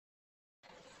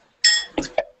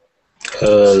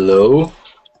Hello.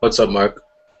 What's up, Mark?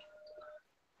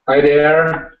 Hi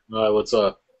there. What's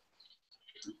up?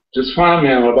 Just fine,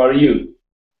 man. What about you?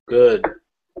 Good.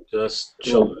 Just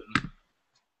Cool. chilling.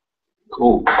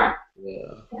 Cool.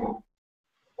 Yeah.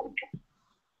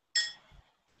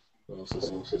 What else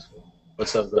is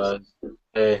What's up, guys?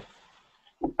 Hey.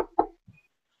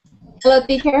 Hello,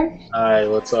 teacher. Hi.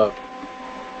 What's up?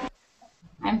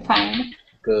 I'm fine.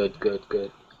 Good. Good.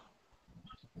 Good.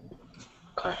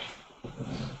 Okay.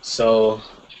 So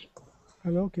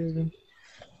Hello, Kevin.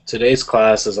 today's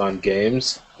class is on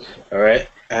games. All right,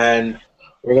 and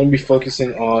we're going to be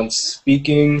focusing on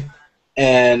speaking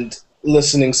and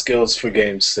listening skills for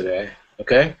games today.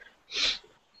 Okay.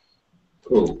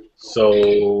 Cool.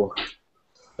 So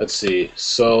let's see.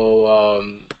 First,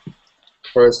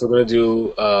 we're going to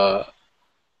do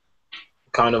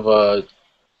kind of a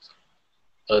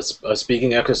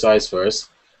speaking exercise first,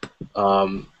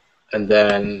 and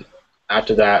then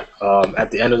after that,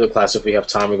 at the end of the class, if we have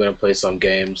time, we're going to play some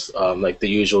games, like the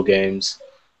usual games.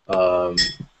 Um,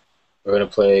 we're going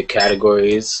to play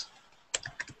categories.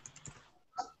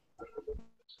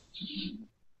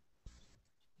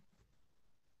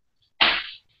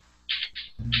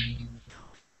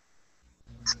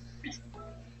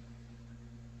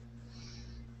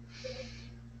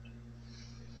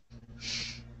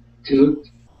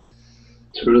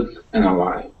 Truth, and a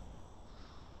lie.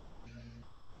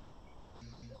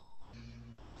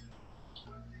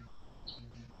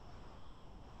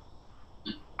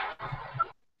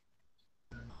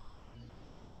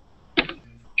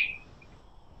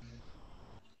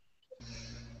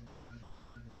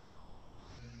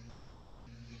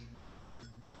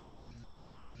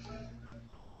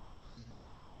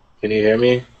 Can you hear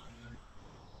me?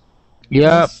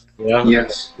 Yep. Yeah?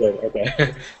 Yes. Good,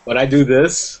 okay. When I do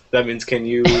this, that means can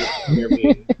you hear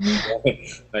me?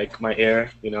 Like my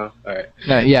ear, you know? All right.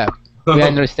 Yeah. We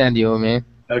understand you, man.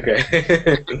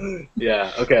 Okay.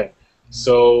 Yeah, okay.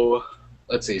 So,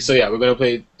 let's see. So, yeah, we're going to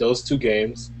play those two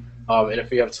games. And if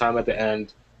we have time at the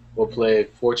end, we'll play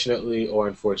Fortunately or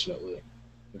Unfortunately.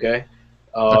 Okay?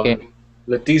 Okay.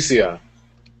 Leticia,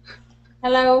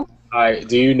 Hello. hi.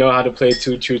 Do you know how to play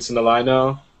Two Truths and a Lie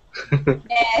now?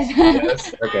 Yes.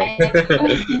 Yes? Okay.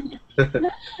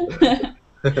 I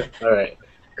All right.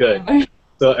 Good.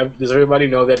 So, does everybody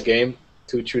know that game,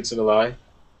 Two Truths and a Lie?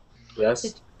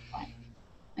 Yes?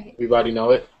 Okay. Everybody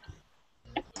know it?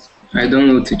 I don't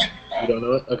know, teacher. You don't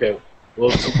know it? Okay.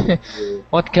 Well,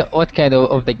 What kind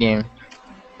of the game?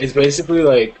 it's basically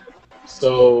like,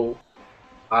 so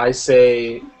I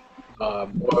say,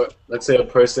 or let's say a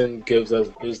person gives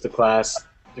the class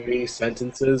three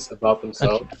sentences about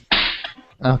themselves,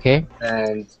 Okay.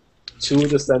 and two of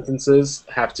the sentences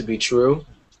have to be true,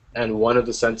 and one of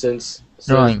the sentences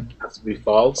Drawing. has to be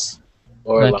false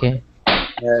or a lie. Okay.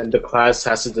 And the class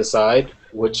has to decide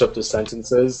which of the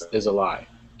sentences is a lie.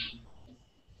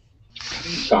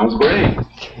 Sounds great.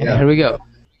 Yeah. Here we go.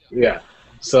 Yeah.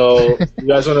 So you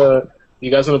guys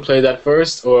wanna play that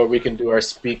first, or we can do our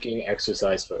speaking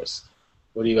exercise first?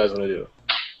 What do you guys wanna do?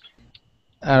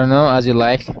 I don't know, as you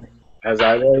like. As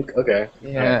I like? Okay.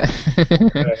 Yeah.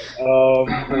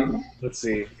 Alright. Let's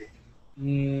see.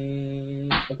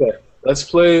 Okay. Let's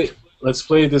play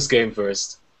this game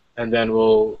first, and then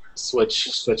we'll switch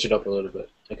it up a little bit.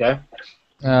 Okay?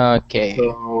 Okay.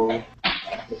 So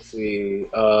let's see.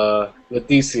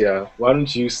 Leticia, why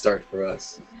don't you start for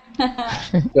us?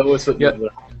 Show us what Yeah. you've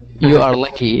learned. You are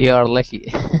lucky. You are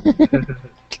lucky.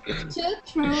 Two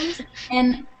truths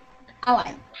and a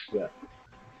lie. Yeah.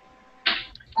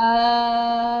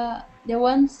 The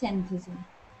one sentence.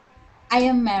 I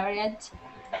am married.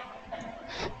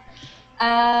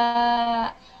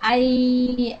 I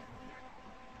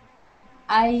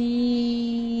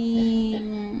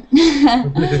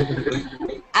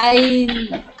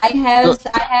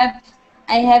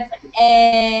I have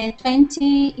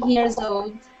 20 years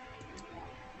old,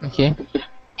 Okay.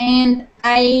 and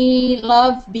I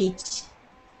love beach.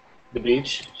 The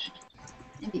beach.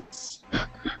 Beach.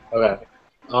 Okay.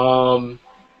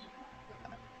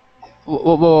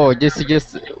 Whoa.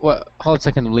 Just. What? Hold a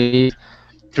second, please.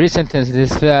 Three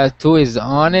sentences. Two is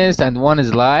honest and one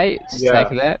is lie. Just Yeah. like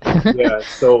that. Yeah.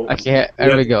 So Okay. we Here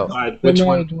have we to go. decide The which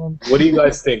one. married one. What do you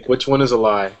guys think? Which one is a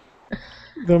lie?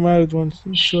 The married one.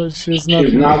 Sure, she's not.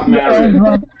 She's not married.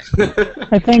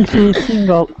 I think she's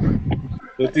single.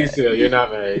 Leticia, you're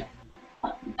not married.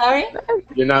 Sorry?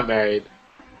 You're not married.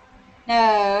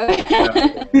 No.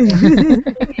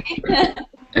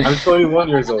 I'm 21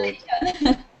 years old.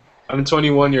 I'm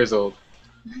 21 years old.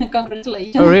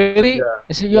 Congratulations. Oh, really? Yeah.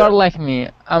 So you are like me.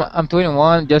 I'm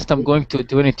 21. Just I'm going to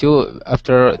 22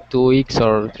 after 2 weeks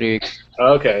or 3 weeks.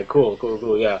 Okay, cool.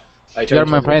 Yeah. I You are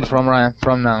turned my friend 21.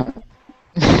 from now.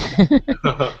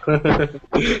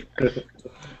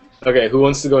 Okay, who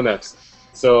wants to go next?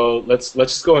 So let's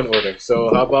just go in order.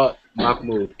 So how about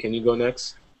Mahmoud? Can you go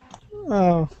next?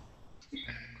 Oh,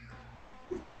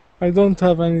 I don't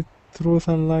have any truth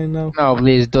online now. No,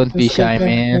 please don't be Just shy,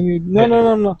 man.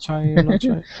 No, I'm not shy. I'm not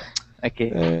shy.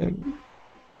 Okay.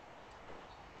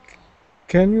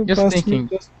 Can you Just pass thinking.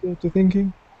 me just to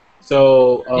thinking?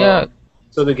 So Yeah.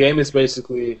 so the game is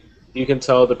basically you can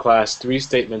tell the class 3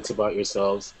 statements about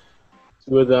yourselves.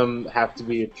 2 of them have to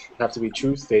be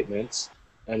true statements,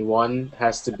 and 1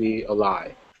 has to be a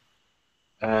lie.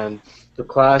 And the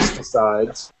class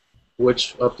decides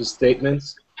which of the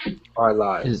statements are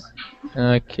lies.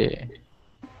 Okay.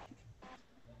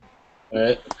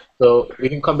 Alright? So we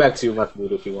can come back to you,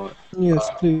 Mahmoud, if you want. Yes,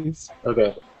 please.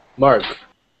 Okay. Mark.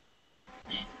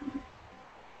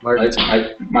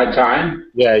 My time?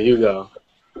 Yeah, you go.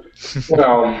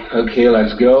 Well, okay,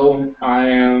 let's go.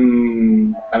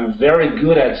 I'm very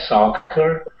good at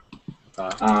soccer.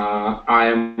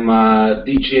 I'm a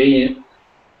DJ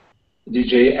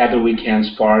at the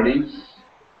weekends parties.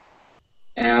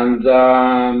 And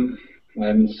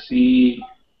let me see,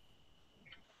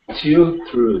 2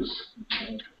 truths.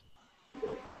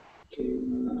 Okay,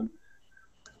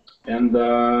 and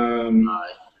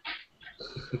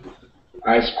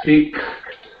I speak.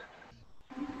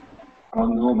 Oh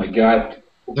no, my God!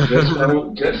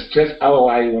 Just oh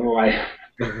I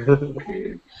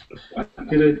Okay. What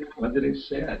did it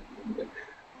say?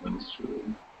 What is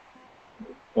true?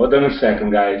 Hold on a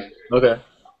second, guys. Okay.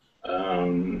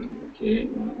 Okay.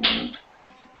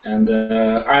 And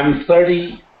I'm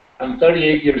 30. I'm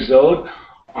 38 years old.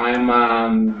 I'm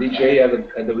DJ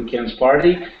at the weekends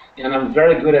party, and I'm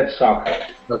very good at soccer.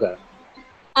 Okay.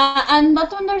 I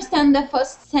don't understand the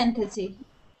first sentence.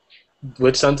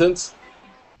 Which sentence?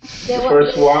 The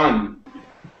first one.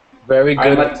 Very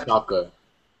good I'm at soccer.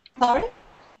 Sorry?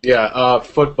 Yeah,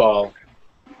 football.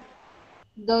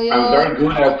 Do you? I'm very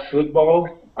good at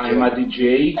football. I'm a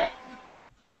DJ,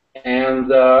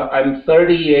 and I'm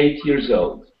 38 years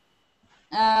old.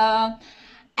 I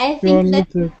You are think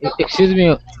that. muted. Excuse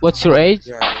me. What's your age?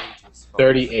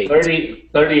 38. 38.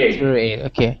 38.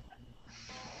 Okay.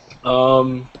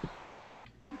 I'm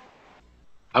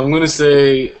gonna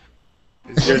say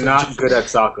you're not good at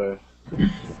soccer.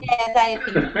 Yes, I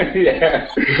think. Yeah.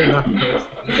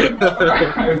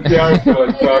 I'm terrible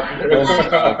at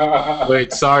soccer.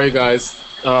 Wait, sorry guys.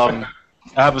 I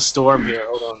have a storm here.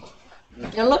 Hold on.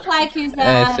 You look like he's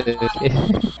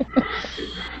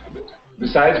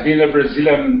Besides being a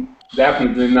Brazilian, I'm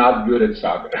definitely not good at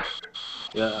soccer.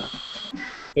 Yeah.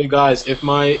 Hey guys, if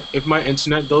my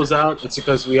internet goes out, it's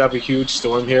because we have a huge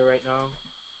storm here right now.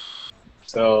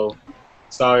 So,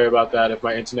 sorry about that. If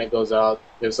my internet goes out,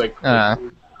 there's like a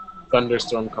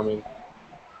thunderstorm coming.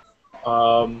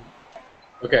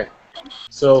 Okay.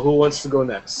 So who wants to go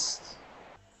next?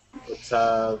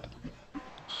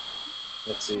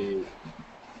 Let's see,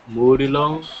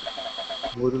 Murilo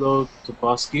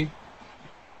Topaski.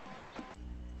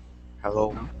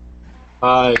 Hello.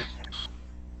 Hi.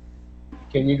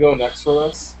 Can you go next for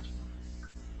us?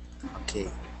 Okay.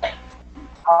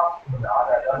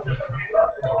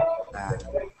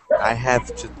 I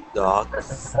have 2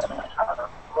 dogs.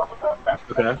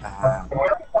 Okay.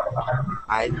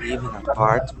 I live in an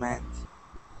apartment.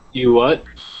 You what?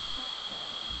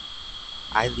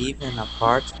 I live in an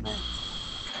apartment.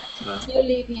 You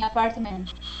live in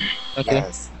apartment. Okay.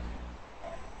 Yes.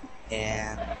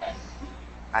 And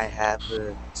I have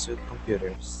 2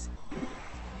 computers.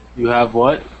 You have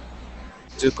what?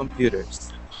 2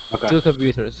 computers. Okay. 2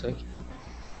 computers. Okay.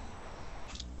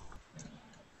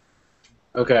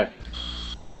 Okay.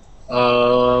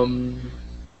 I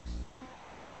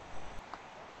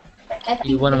think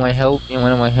You want my help? You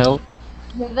want my help?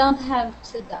 we don't have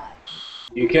to die.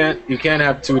 You can't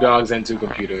have 2 dogs and 2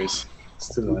 computers.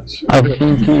 It's too much. I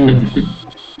think you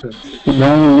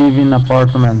don't live in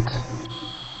apartment.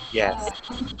 Yes.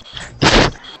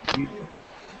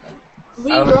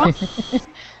 We wrong?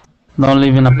 Don't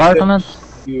live in apartment?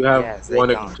 You have Yes, I one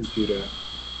don't. computer.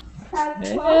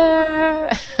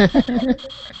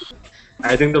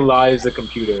 I think the lie is the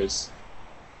computers.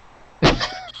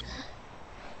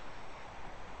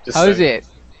 Just How is saying. it?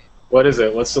 What is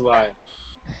it? What's the lie?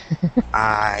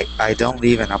 I don't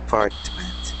live in an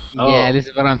apartment. Oh. Yeah, this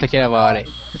is what I'm talking about. It.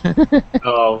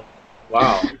 Oh,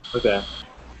 wow. Okay.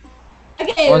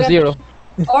 Okay. 1-0.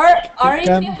 Or if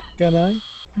you Can I?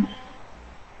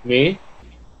 Me?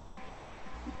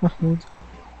 Mahmoud.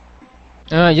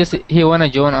 Just he wanna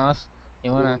join us. He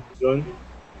wanna, Join?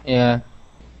 yeah.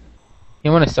 He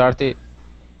wanna start it.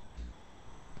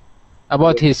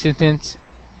 About his sentence.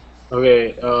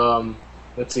 Okay,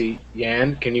 let's see.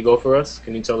 Yan, can you go for us?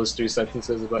 Can you tell us 3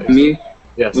 sentences about yourself? Me?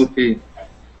 Yes. Okay.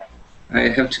 I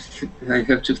have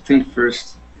to think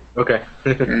first. Okay.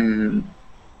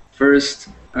 First,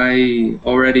 I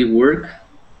already work.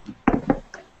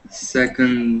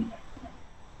 Second,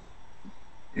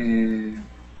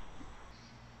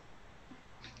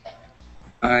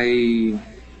 I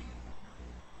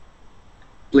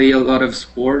play a lot of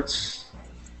sports.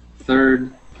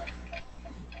 Third,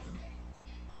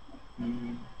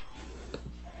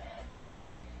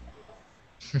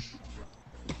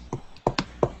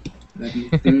 let me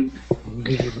think.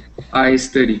 I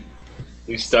study.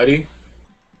 You study?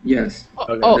 Yes.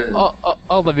 Okay.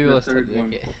 All the people The third study.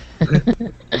 one.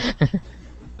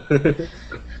 Okay.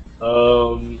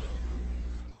 um.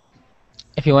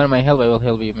 If you want my help, I will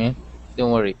help you, man.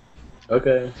 Don't worry.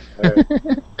 Okay. All right.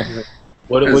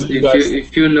 What Because do you guys?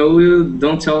 if you know, you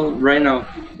don't tell right now.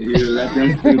 You let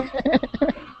them think.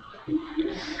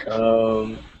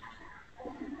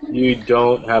 You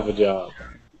don't have a job.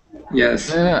 Yes.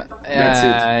 That's it.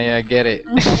 Yeah, I get it.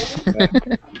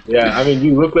 Yeah, I mean,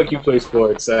 you look like you play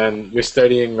sports, and you're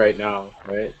studying right now,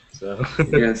 right? So.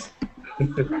 Yes.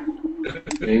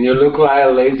 And you look like a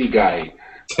lazy guy.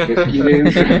 Just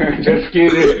kidding. Just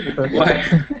kidding. Why?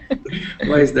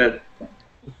 Why is that?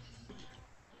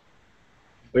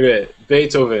 Okay,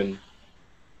 Beethoven.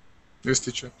 Yes,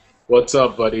 teacher. What's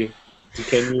up, buddy?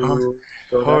 Can you?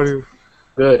 go How are next? you?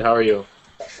 Good. How are you?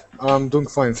 I'm doing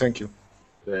fine, thank you.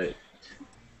 Great.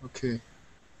 Okay.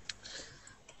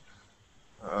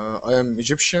 I am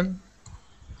Egyptian.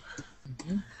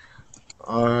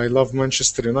 I love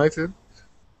Manchester United.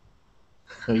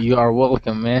 You are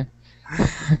welcome, man.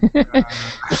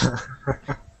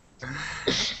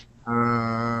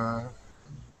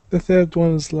 The third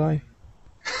one is lie.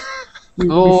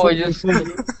 Oh, I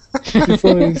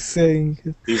Before he's saying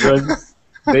it. Because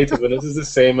Beethoven, this is the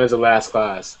same as the last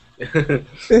class.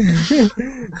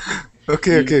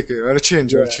 Okay. I'll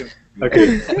change.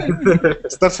 Okay.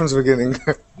 Start from the beginning.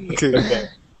 Okay.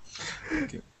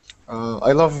 Okay.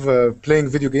 I love playing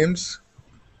video games.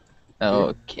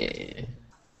 Okay.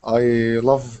 I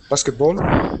love basketball.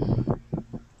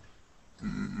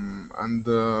 And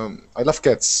I love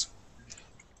cats.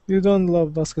 You don't love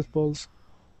basketballs.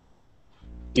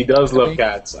 He does love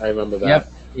cats. I remember that.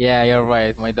 Yep. Yeah, you're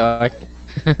right, my dog.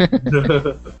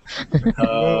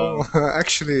 No,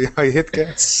 actually, I hate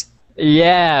cats.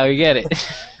 Yeah, we get it.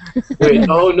 Wait.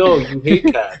 Oh no, you hate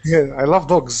cats. Yeah, I love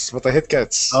dogs, but I hate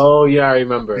cats. Oh yeah, I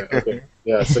remember. Okay.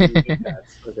 Yeah. So you hate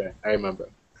cats. Okay, I remember.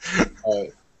 All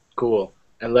right. Cool.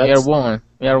 And We are let's. one.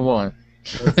 We are one.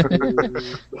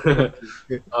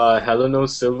 Heleno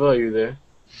Silva, are you there?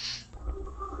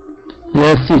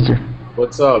 Yes, teacher.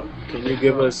 What's up? Can you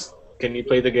give us? Can you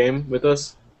play the game with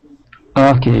us?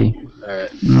 Okay. All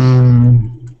right.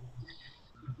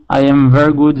 I am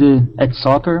very good at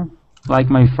soccer, like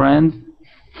my friend.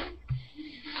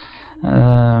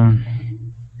 I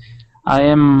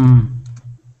am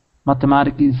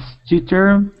mathematics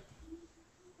teacher,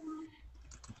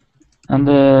 and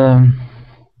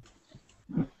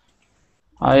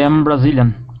I am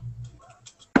Brazilian.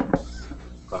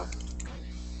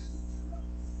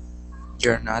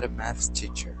 You're not a math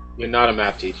teacher. You're not a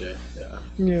math teacher. Yeah.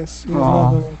 Yes. He's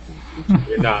Aw. not a-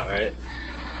 You're not, right?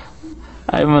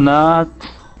 I'm not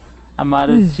a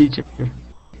math teacher.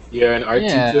 You're an art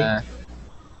teacher. Yeah.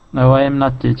 No, I am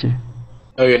not teacher.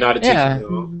 Oh, you're not a teacher. Yeah.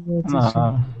 No.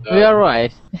 No. We are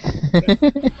right.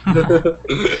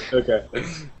 Okay.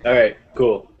 All right.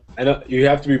 Cool. I know you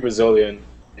have to be Brazilian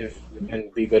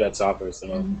and be good at soccer.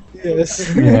 So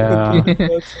Yes. Yeah. You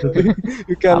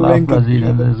I can love link it.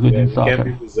 Brazilian. That's good yeah, in you can't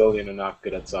be soccer. Brazilian and not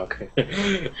good at soccer.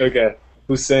 Okay.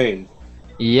 Hussein,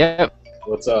 Yep.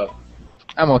 what's up?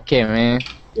 I'm okay, man.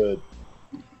 Good.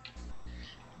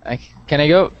 Can I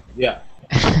go? Yeah.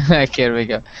 Okay, here we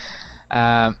go.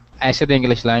 I studied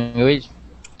English language,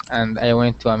 and I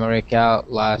went to America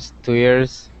last 2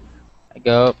 years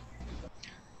ago,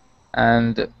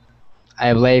 and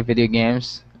I play video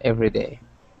games every day.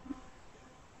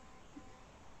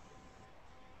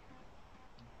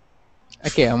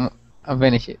 Okay, I'm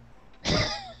finished.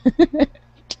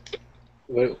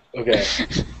 Wait, okay.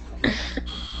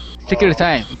 Take your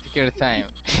time. Take your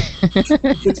time.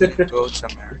 Go to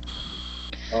America.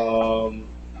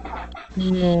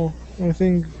 No, I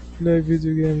think play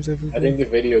video games every I day. think the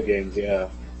video games. Yeah.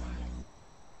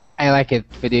 I like it.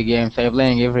 Video games. I'm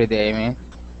playing every day, man.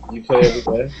 You play every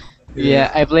day.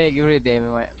 Yeah, I play every day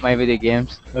my video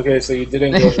games. Okay, so you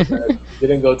didn't go to America,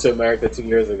 didn't go to America 2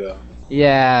 years ago.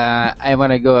 Yeah, I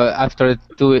wanna go after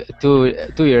 2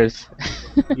 years.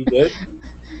 You did?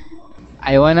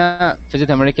 I wanna visit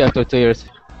America after 2 years.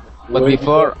 But Where did you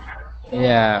go? before,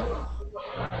 yeah,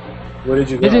 Where did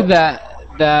you this is go?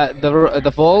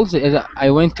 the falls. Is I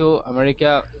went to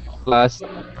America last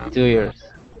 2 years,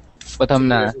 but I'm Two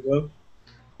not. years ago?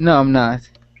 No, I'm not.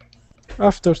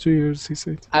 After 2 years, he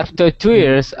said. After 2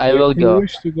 years, I will He go.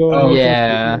 wished to go Oh, after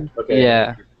Yeah, 2 years. okay.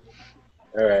 yeah.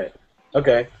 All right.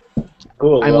 Okay.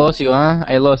 Cool. I Well, lost you, huh?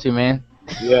 I lost you, man.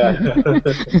 yeah.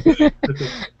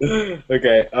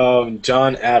 Okay.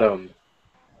 John Adam.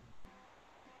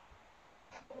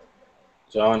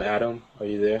 John Adam, are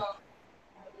you there?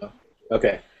 No.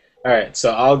 Okay. All right.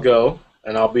 So I'll go,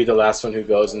 and I'll be the last one who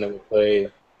goes, and then we'll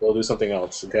play. We'll do something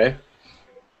else. Okay.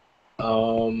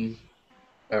 All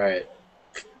right.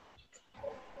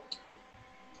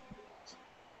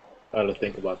 I gotta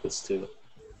think about this too.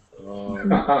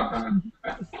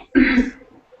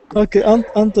 Okay,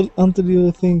 until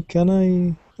you think,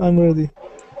 I'm ready.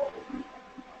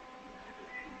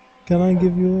 Can I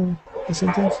give you a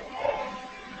sentence?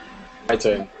 My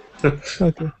turn.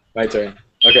 Okay. My turn.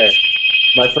 Okay.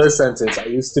 My first sentence. I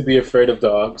used to be afraid of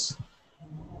dogs.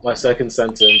 My second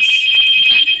sentence.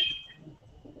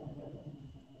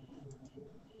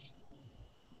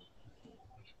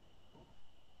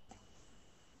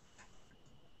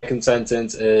 Second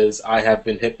sentence is I have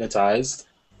been hypnotized.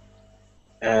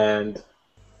 And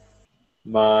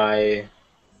my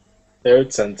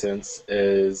third sentence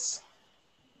is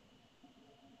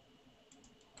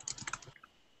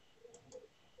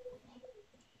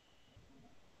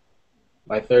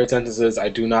I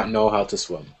do not know how to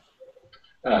swim.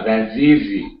 That's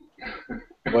easy.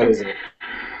 What is it?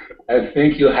 I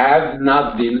think you have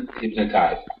not been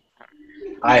hypnotized.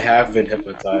 I have been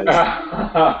hypnotized.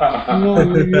 No,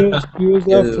 you use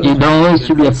after. You don't need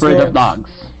to be afraid of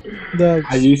dogs. Dogs.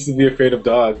 I used to be afraid of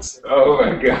dogs. Oh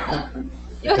my god.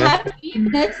 You have to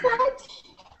eat that side?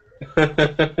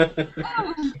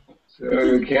 So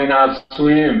you cannot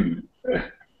swim.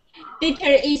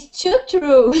 Peter is too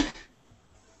true.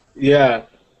 Yeah,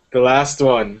 the last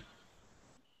one.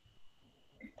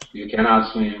 You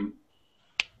cannot swim.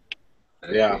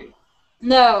 Yeah.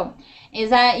 No, is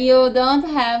that you don't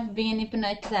have been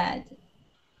hypnotized.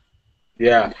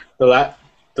 Yeah, the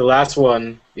last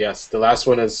one, yes, the last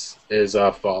one is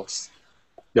false.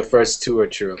 The first two are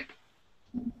true.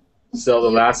 So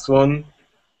the last one,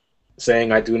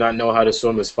 saying I do not know how to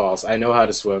swim, is false. I know how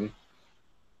to swim,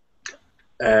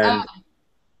 and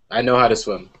I know how to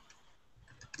swim.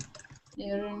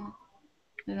 You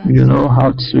know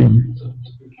how to swim.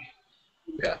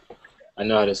 Yeah, I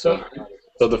know how to swim.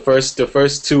 So the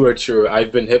first two are true.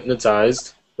 I've been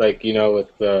hypnotized, like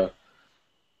with the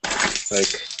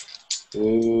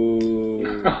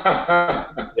ooh.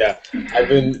 Yeah,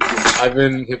 I've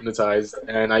been hypnotized,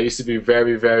 and I used to be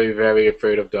very, very, very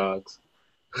afraid of dogs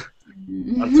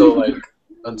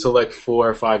until like 4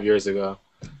 or 5 years ago.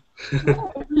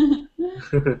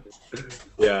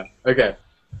 Yeah. Okay.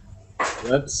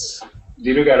 Did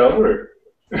you get over it?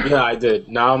 Yeah, I did.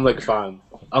 Now I'm like fine,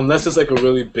 unless it's like a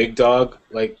really big dog,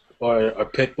 like or a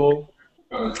pit bull.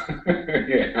 Oh,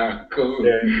 yeah, cool.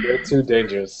 They're too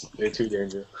dangerous. They're too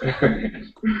dangerous.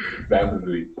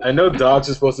 Definitely. I know dogs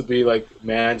are supposed to be like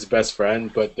man's best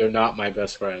friend, but they're not my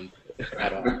best friend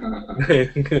at all.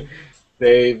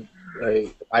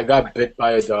 I got bit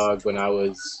by a dog when I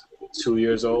was 2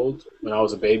 years old. When I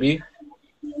was a baby,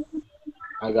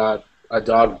 a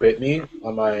dog bit me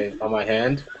on my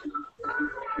hand,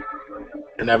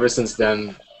 and ever since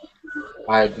then,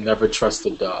 I've never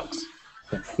trusted dogs.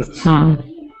 Yeah.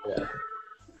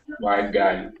 White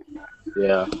guy.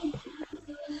 Yeah.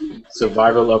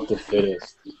 Survival of the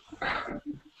fittest.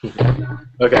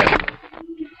 Okay.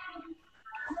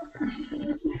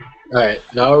 Alright,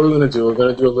 now what we're gonna do, we're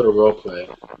gonna do a little role play.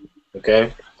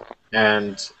 Okay?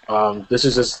 And this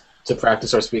is just to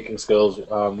practice our speaking skills.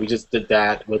 We just did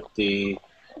that with the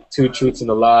 2 truths and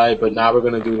a lie, but now we're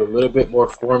gonna do it a little bit more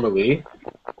formally.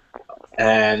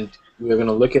 And we're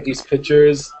gonna look at these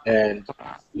pictures and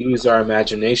use our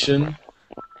imagination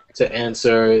to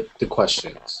answer the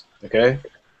questions. Okay?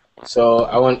 So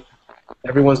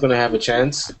everyone's gonna have a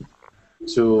chance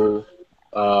to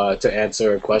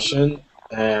answer a question,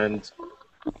 and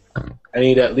I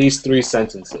need at least 3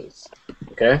 sentences.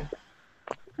 Okay?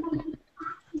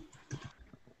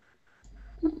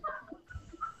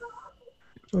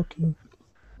 Okay.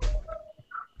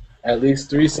 At least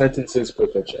 3 sentences per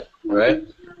picture. All right?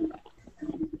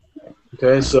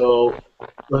 Okay, so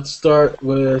let's start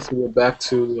with, we're back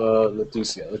to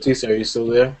Leticia. Leticia, are you still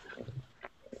there?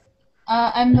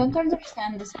 I don't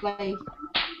understand this play.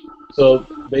 So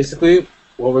basically,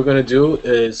 what we're gonna do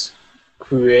is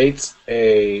create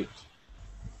an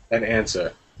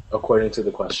answer according to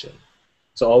the question.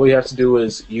 So all we have to do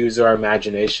is use our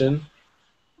imagination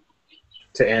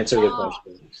to answer the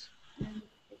questions.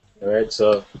 All right.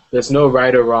 So there's no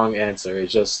right or wrong answer.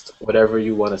 It's just whatever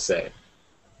you want to say.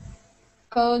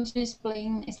 Could you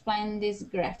explain this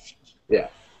graphic? Yeah.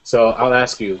 So I'll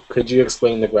ask you, could you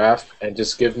explain the graph and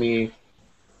just give me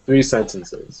 3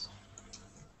 sentences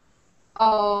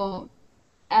Oh,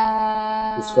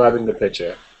 describing the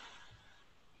picture?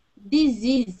 this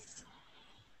is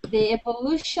the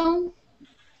evolution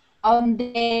on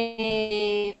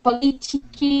the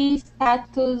political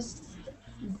status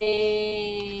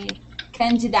the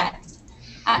candidates.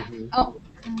 Oh,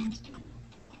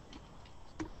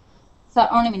 so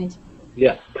only a minute.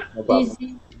 Yeah. No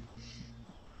problem.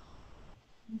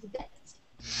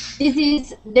 This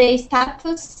is the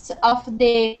status of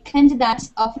the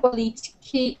candidates of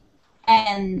political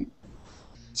and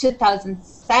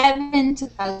 2007,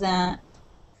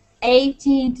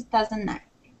 2018, 2009.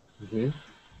 Mm-hmm.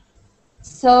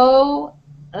 So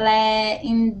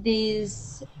in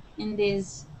this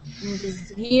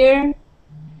year,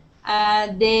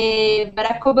 the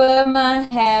Barack Obama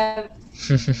have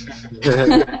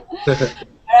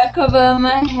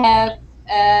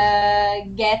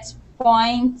get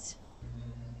points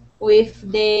with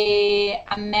the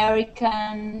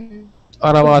American.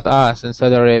 What about us in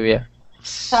Saudi Arabia?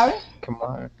 Sorry. Come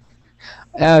on.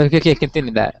 Okay,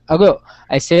 continue that.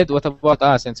 I said, what about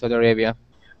us in Saudi Arabia?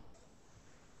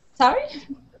 Sorry.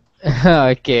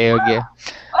 Okay. What are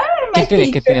my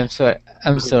Continue. teachers?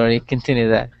 I'm sorry. Continue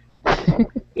that.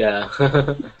 Yeah.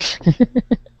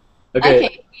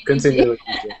 Okay. Continue.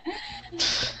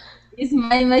 It's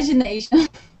my imagination.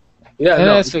 Yeah, No,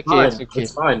 no, it's okay, fine. it's okay.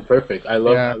 It's fine. Perfect. I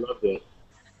loved it.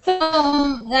 So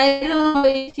I don't know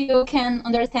if you can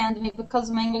understand me because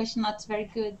my English is not very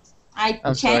good.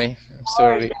 I'm sorry.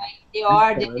 The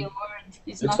word. It's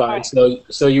It's not fine. right.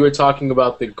 So you were talking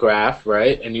about the graph,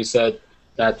 right? And you said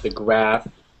that the graph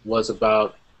was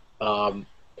about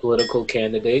political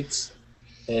candidates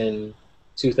in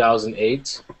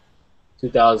 2008,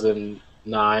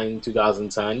 2009,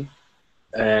 2010,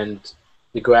 and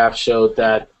the graph showed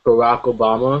that Barack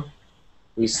Obama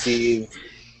received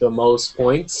the most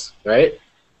points, right?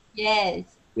 Yes,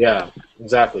 Yeah,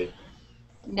 exactly.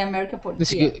 the American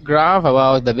This politics. graph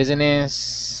about the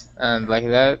business and like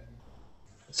that.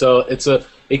 So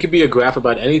it could be a graph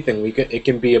about anything. It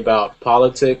can be about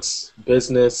politics,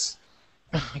 business,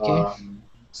 Okay.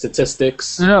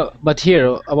 statistics. No, but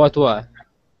here about what?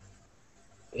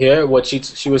 Here, what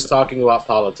she was talking about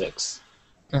politics.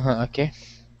 Okay.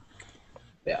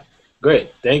 Yeah,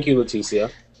 great. Thank you, Leticia.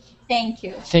 Thank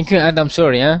you. Thank you, and I'm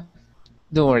sorry, huh?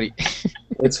 Don't worry.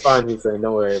 It's fine, Hussein.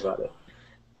 Don't worry about it.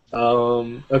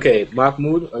 Okay,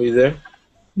 Mahmoud, are you there?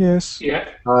 Yes. Yeah.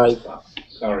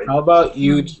 Sorry. How about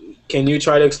you? Can you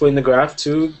try to explain the graph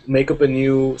to make up a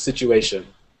new situation?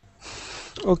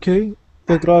 Okay.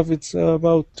 The graph it's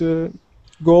about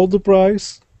gold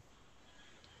price.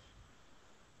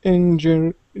 In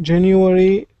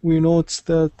January, we noticed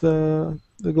that the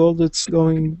gold it's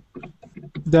going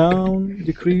down,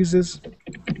 decreases,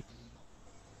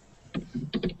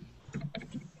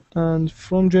 and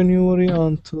from January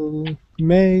until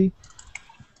May,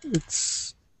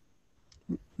 it's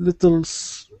little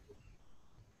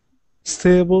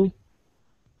stable,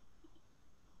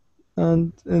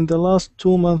 and in the last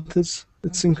 2 months,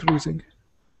 it's increasing.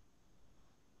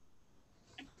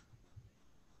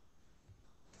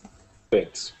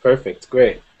 Perfect,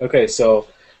 great. Okay, so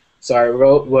I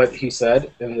wrote what he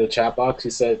said in the chat box. He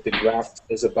said the graph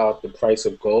is about the price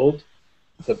of gold.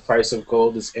 The price of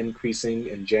gold is increasing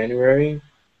in January.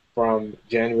 From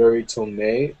January till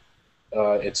May,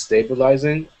 it's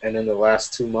stabilizing, and in the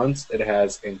last 2 months, it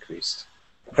has increased.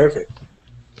 Perfect.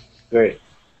 Great.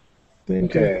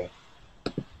 Thank you. Okay.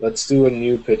 Let's do a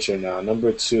new picture now.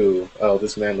 Number 2. Oh,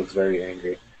 this man looks very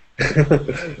angry.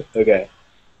 Okay.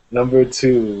 Number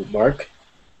 2, Mark.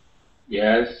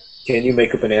 Yes. Can you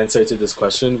make up an answer to this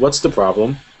question? What's the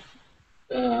problem?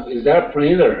 Is that a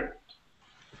printer?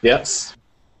 Yes.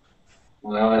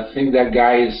 Well, I think that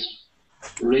guy is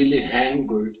really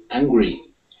angry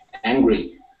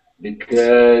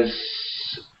because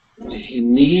he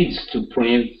needs to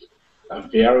print a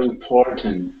very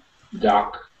important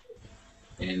doc,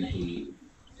 and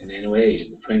anyway,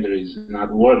 the printer is not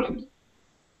working.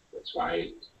 That's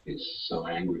why he's so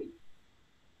angry.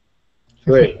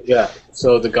 Great. Yeah.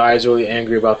 So the guy's really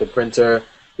angry about the printer,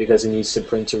 because he needs to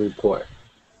print a report.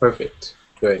 Perfect.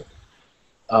 Great.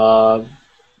 Uh,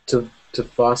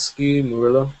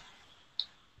 Murillo?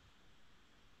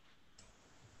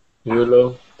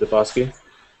 Murillo, Tafosky?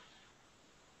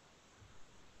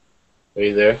 Are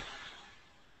you there?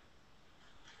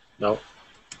 No?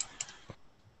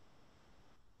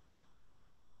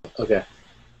 Okay.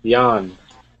 Jan,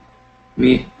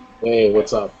 Me. hey,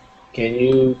 what's up? Can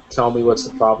you tell me what's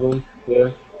the problem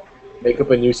here? Make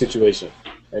up a new situation,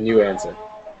 a new answer.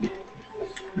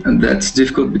 And that's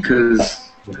difficult because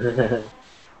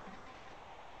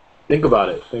Think about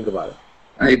it. Think about it.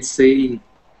 I'd say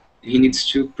he needs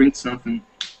to print something.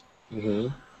 Hmm.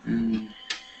 And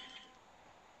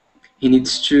he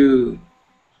needs to.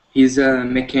 He's a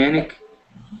mechanic.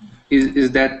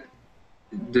 Is that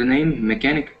the name?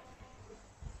 Mechanic?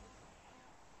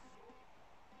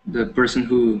 The person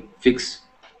who fix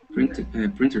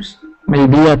printers.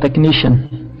 Maybe a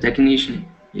technician. Technician.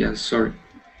 Yeah, sorry.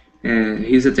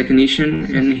 He's a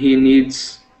technician and he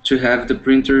needs to have the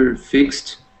printer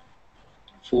fixed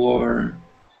for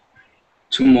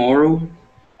tomorrow,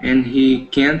 and he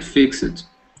can't fix it.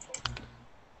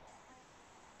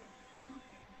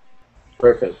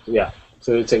 Perfect. Yeah.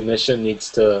 So the technician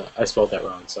needs to. I spelled that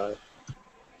wrong. Sorry.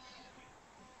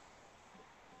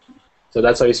 So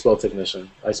that's how you spell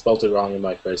technician. I spelled it wrong in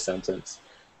my first sentence.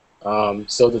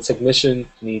 So the technician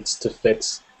needs to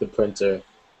fix the printer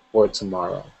for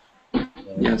tomorrow. And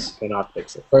Yes. cannot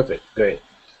fix it. Perfect. Great.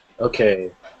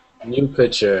 Okay. New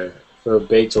picture for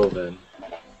Beethoven.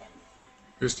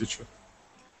 Yes, teacher.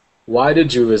 Why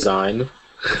did you resign?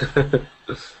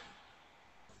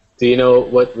 Do you know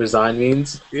what resign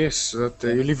means? Yes, that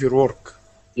you leave your work.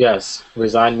 Yes.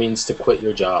 Resign means to quit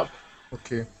your job.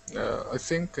 Okay. I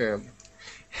think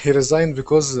he resigned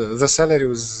because the salary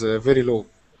was very low.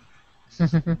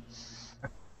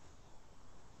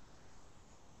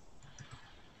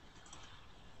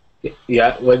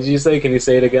 Yeah. What did you say? Can you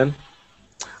say it again?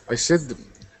 I said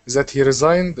that he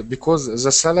resigned because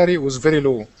the salary was very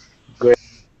low.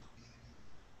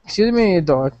 Excuse me,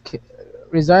 Doc.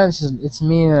 Resigns, it's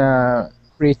mean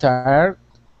retired.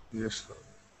 Yes.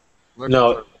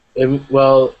 No.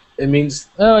 Well, it means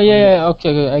Oh yeah,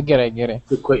 okay, I get it.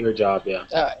 to quit your job. Yeah.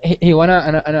 He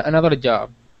wanna another job.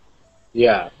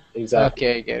 Yeah. Exactly.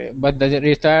 Okay, I get it. But does it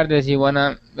retire? Does he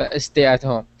wanna stay at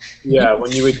home? Yeah,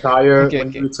 when you retire, Okay,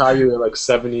 when you retire, you're like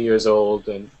 70 years old,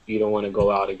 and you don't want to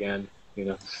go out again. You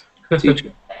know.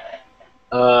 Teacher.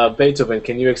 Beethoven,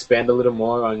 can you expand a little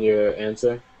more on your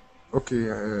answer? Okay,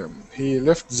 he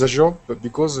left the job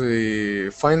because he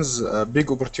finds a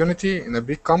big opportunity in a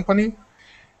big company,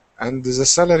 and the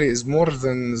salary is more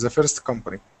than the first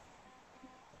company.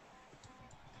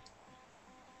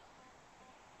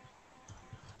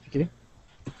 Okay.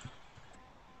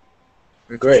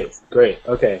 Great.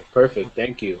 Okay, perfect.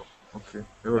 Thank you. Okay.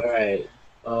 All right.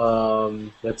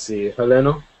 Let's see.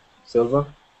 Heleno Silva.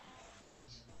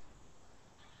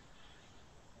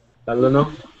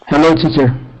 Heleno. Hello, teacher.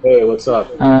 Hey, what's up?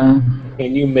 Uh,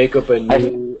 Can you make up a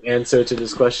new answer to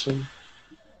this question?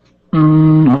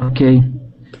 okay.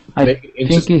 I Make it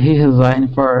think interesting. he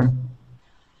resigned for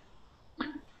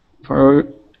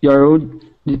your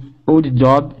old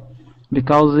job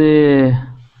because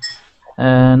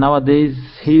nowadays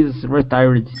he's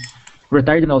retired.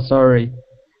 Retired? No, sorry.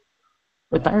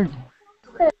 Retired?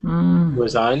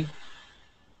 Resign.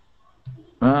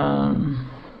 Um,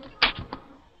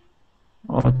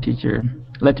 oh, teacher,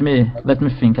 let me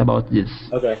think about this.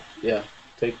 Okay. Yeah.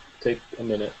 Take a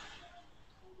minute.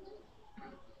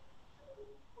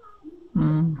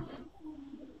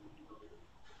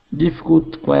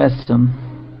 Difficult question.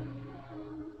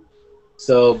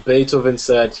 So Beethoven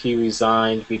said he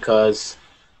resigned because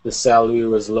the salary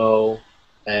was low,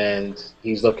 and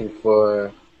he's looking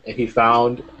for, and he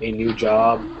found a new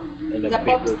job in a The pop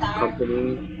bigger star.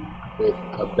 company with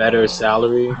a better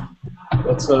salary.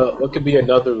 What could be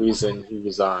another reason he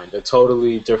resigned? A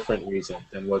totally different reason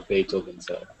than what Beethoven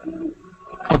said.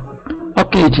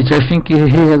 Okay, teacher, I think he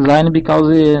resigned because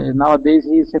nowadays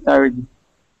he's retired.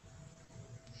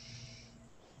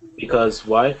 Because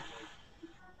what?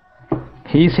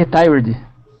 He's retired.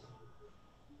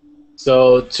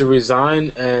 So to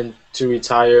resign and to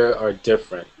retire are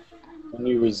different. When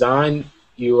you resign,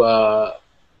 you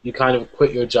kind of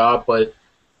quit your job, but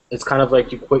it's kind of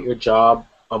like you quit your job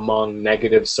among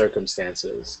negative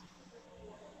circumstances.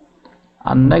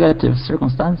 Negative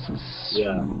circumstances.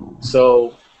 Yeah.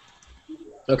 So,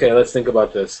 okay, let's think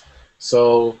about this.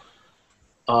 So,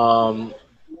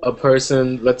 a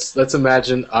person. Let's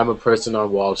imagine I'm a person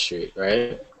on Wall Street,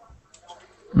 right?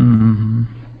 Mm,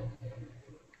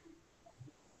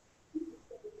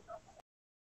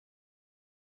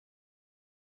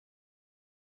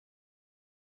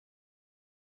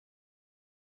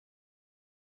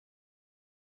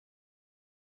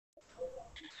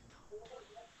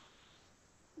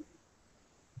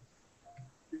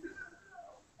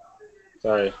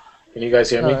 Sorry. Can you guys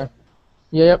hear me?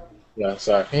 Yep, Yeah,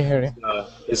 sorry. I hear you.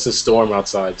 It's a storm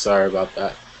outside. Sorry about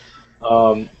that.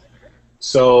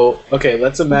 So, okay,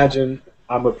 let's imagine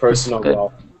I'm a person on Good.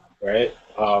 Wall Street,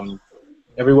 right?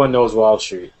 Everyone knows Wall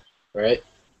Street, right?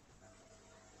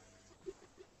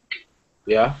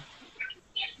 Yeah?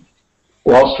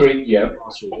 Wall Street, yeah.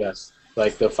 Wall Street, yes.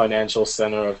 Like the financial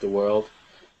center of the world.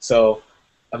 So,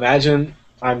 imagine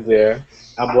I'm there.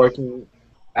 I'm working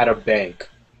at a bank,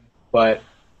 but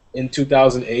in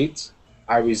 2008,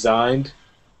 I resigned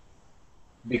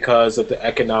because of the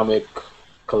economic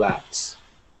collapse,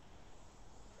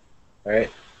 right?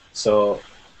 So,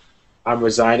 I'm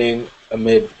resigning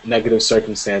amid negative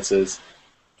circumstances.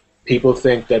 People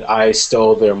think that I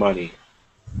stole their money.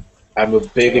 I'm a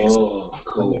big Oh, I'm a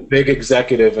cool. big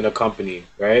executive in a company,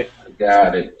 right?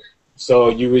 Got it. So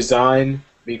you resign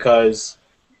because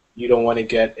you don't want to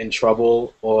get in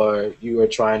trouble or you are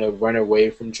trying to run away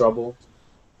from trouble,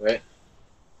 right?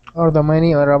 Or the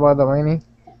money, or about the money.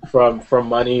 From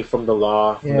money, from the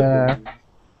law, from the Yeah. police,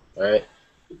 right?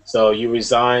 So you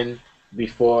resign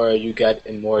before you get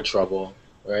in more trouble,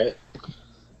 right?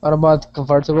 What about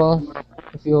comfortable?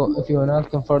 If you're not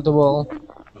comfortable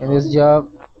in this job,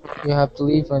 you have to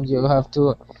leave and you have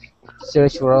to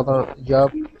search for other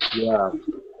job. Yeah.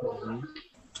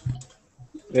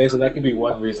 Okay, so that could be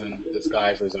one reason this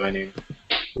guy is resigning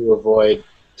to avoid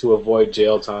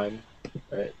jail time,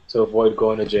 right? To avoid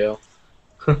going to jail.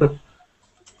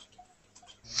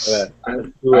 Yeah. I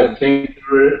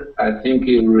think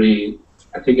he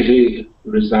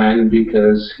resigned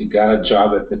because he got a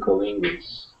job at the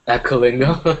Colingas At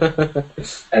Kalinga.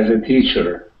 as a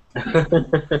teacher.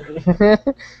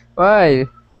 Why?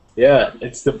 Yeah,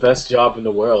 it's the best job in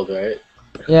the world, right?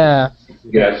 Yeah.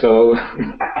 Yeah, so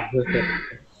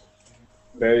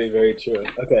Very, very true.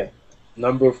 Okay,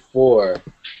 number four.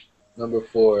 Number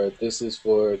four. This is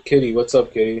for Kitty. What's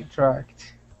up, Kitty?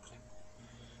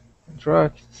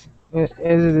 Contract. Is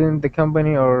it in the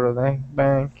company or the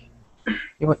bank?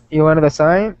 You wanted a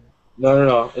sign?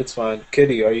 No. It's fine.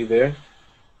 Kitty, are you there?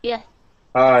 Yeah.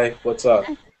 Hi. What's up?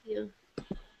 Thank you.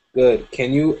 Good.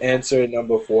 Can you answer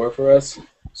number four for us?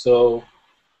 So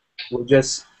we're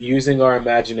just using our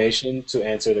imagination to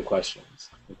answer the questions.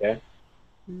 Okay.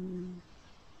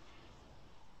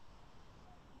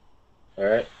 All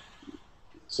right.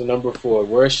 So number four.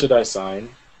 Where should I sign?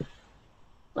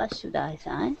 What should I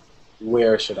sign?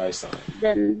 Where should I sign?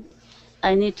 Then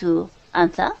I need to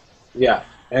answer. Yeah.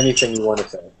 Anything you want to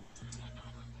say.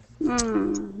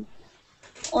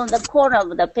 On the corner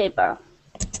of the paper.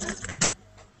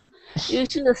 You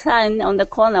should sign on the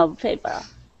corner of paper.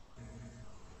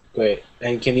 Great.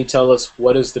 And can you tell us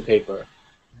what is the paper?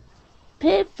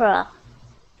 Paper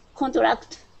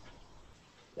contract.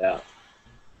 Yeah.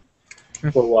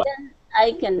 For what? Then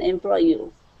I can employ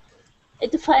you.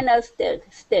 At the final stage,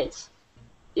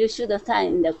 you should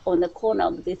sign on the corner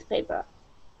of this paper.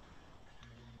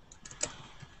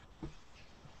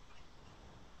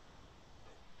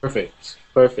 Perfect.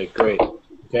 Perfect. Great.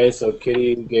 Okay, so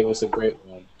Kitty gave us a great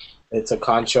one. It's a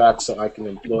contract, so I can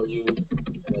employ you.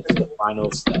 That's the final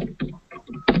step.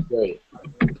 Great.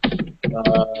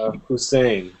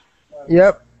 Hussein,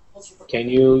 Yep. can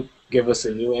you give us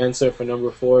a new answer for number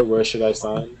four? Where should I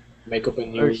sign? Make up a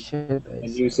Where should I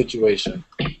new situation.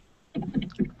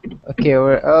 Okay,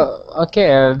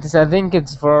 this I think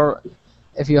it's for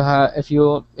if you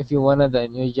wanted a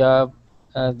new job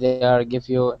and they are give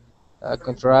you a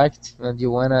contract and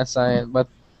you wanna sign, but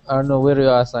I don't know where you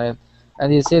are sign,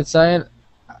 and you said sign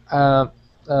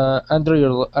under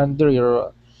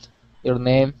your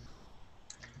name,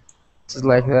 just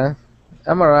like that.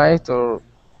 Am I right or?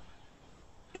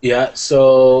 Yeah,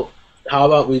 so how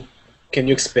about can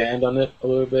you expand on it a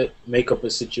little bit? Make up a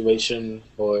situation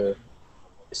or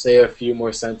say a few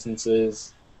more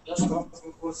sentences.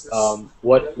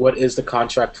 What is the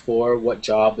contract for? What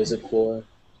job is it for?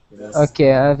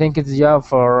 Okay, I think it's a job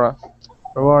for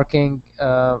working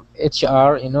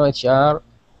HR. You know HR.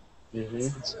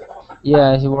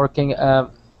 Yeah, he working.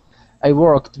 I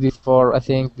worked before. I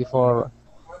think before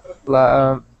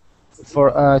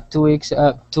for 2 weeks,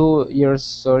 2 years.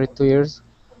 Sorry, 2 years.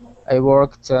 I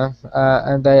worked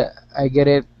and I get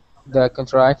it the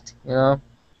contract. You know,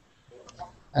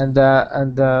 and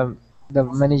the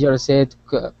manager said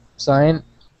sign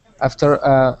after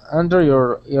under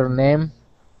your name,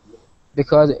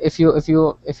 because if you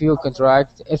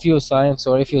contract if you sign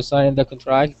the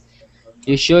contract,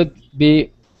 you should be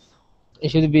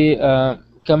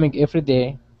coming every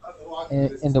day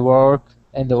in the work,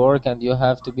 and you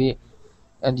have to be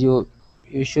and you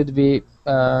should be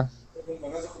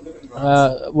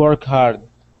work hard,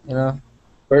 you know.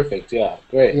 Perfect. Yeah.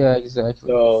 Great. Yeah, exactly.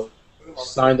 So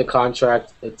sign the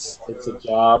contract. It's a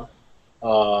job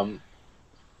um,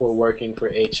 for working for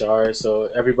HR. So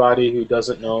everybody who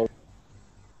doesn't know,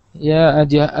 Yeah, and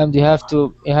you have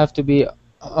to be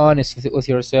honest with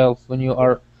yourself when you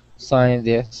are signing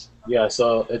this. yeah. So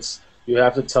you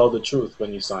have to tell the truth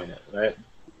when you sign it, right?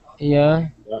 Yeah,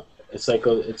 Yeah. It's like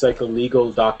a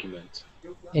legal document.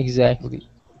 exactly.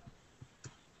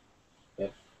 Yeah.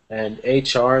 And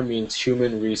HR means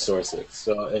human resources.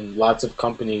 So in lots of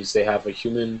companies, they have a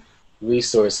human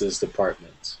resources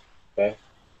department. Okay.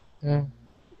 Yeah.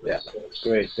 Yeah.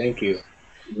 Great. Thank you.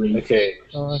 Great. Okay.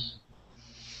 Uh,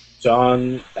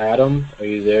 John, Adam, are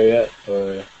you there yet?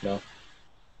 Or no?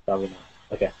 Probably not.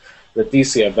 Okay.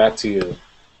 Leticia, back to you.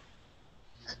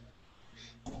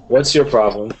 What's your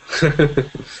problem?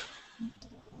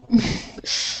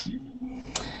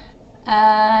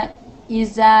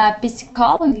 Is a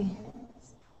psychology.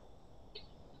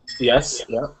 Yes,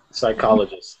 yeah.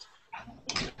 Psychologist.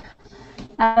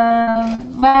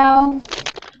 Well,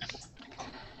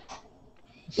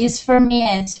 is for me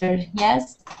answer.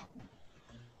 Yes.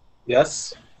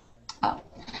 Yes? Oh.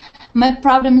 My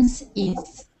problems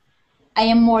is I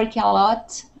am working a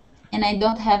lot and I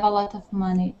don't have a lot of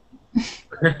money.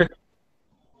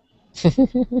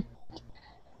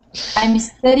 I'm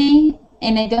studying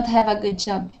and I don't have a good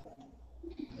job.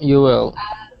 you will.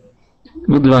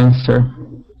 Good answer.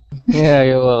 Yeah,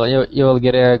 you will. You will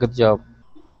get a good job.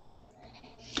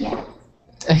 Yeah.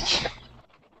 Okay.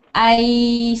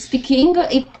 I speak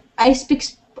English. I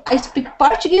speak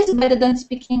Portuguese, but I don't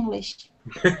speak English.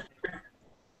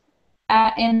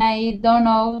 And I don't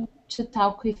know to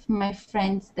talk with my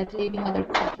friends that live in other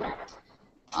countries.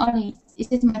 Only this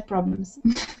is my problems.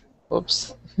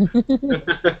 Oops.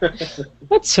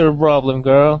 What's your problem,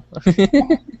 girl?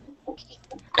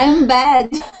 I'm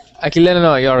bad. Okay,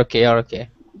 no, you're okay. You're okay.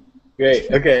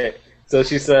 Great. Okay. So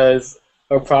she says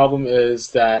her problem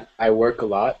is that I work a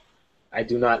lot. I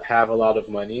do not have a lot of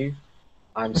money.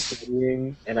 I'm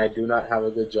studying and I do not have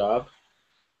a good job.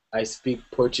 I speak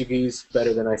Portuguese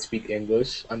better than I speak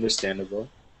English. Understandable.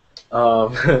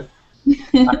 I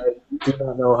do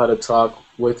not know how to talk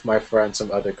with my friends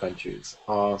from other countries.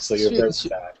 So you're very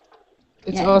sad.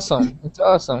 It's Yeah. awesome. It's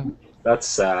awesome. That's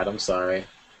sad. I'm sorry.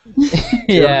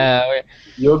 Yeah,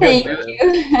 You'll get Thank better.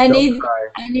 you. Don't cry.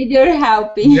 I need your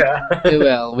help. Yeah. we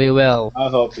will. We will. I'll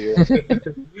help you.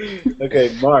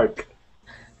 Okay, Mark.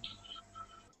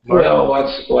 Well,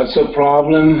 what's the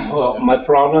problem? Well, my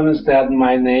problem is that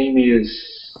my name is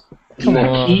Come on,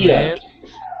 Nakia, man.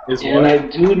 Is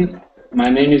and what? my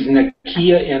name is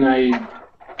Nakia, and I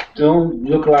don't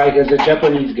look like as a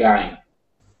Japanese guy.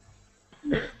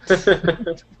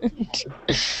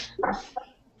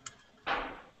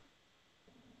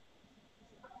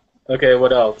 Okay,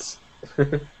 what else?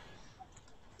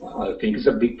 Well, I think it's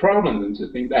a big problem, don't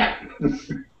you think that?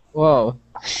 Wow.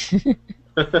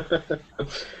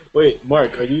 Wait,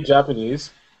 Mark, are you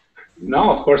Japanese?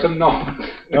 No, of course I'm not.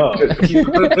 Oh. Just kidding.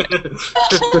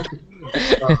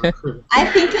 I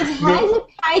think it's highly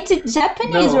quite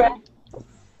Japanese, No. right?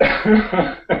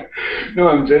 No,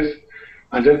 I'm just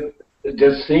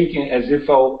thinking as if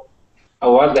I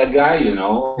was that guy, you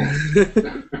know.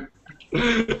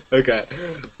 Okay.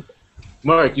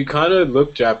 Mark, you kind of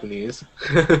look Japanese.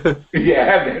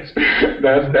 Yeah,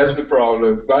 that's the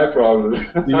problem. My problem.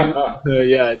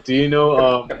 Yeah. Do you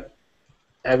know?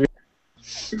 Have you?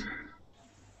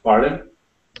 Pardon?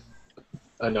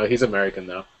 Oh no, he's American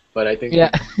though. But I think.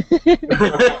 Yeah.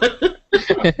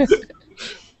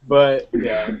 But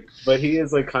yeah, but he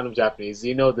is like kind of Japanese. Do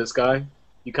you know this guy?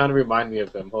 You kind of remind me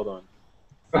of him. Hold on.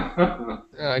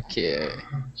 Okay.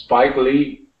 Spike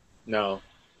Lee. No.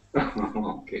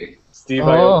 Okay. Steve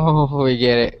Aoki. Oh, we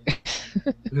get it.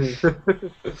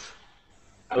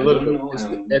 A little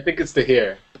bit. I think it's the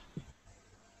hair.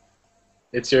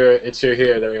 It's your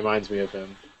hair that reminds me of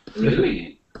him.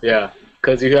 Really? Yeah,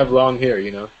 because you have long hair,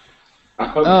 you know.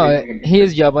 Oh, he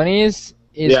is Japanese.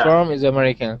 His Yeah. form is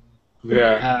American.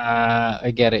 Yeah.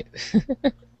 I get it.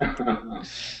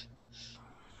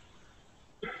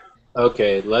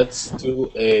 Okay, let's do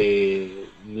a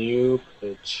new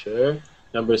picture.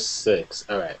 Number 6.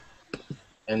 All right.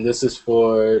 And this is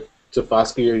for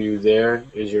Tafoski. Are you there?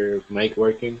 Is your mic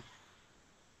working?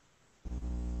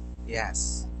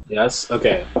 Yes. Yes.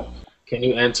 Okay. Can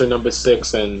you answer number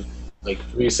 6 in like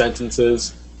 3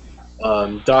 sentences?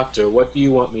 Doctor, what do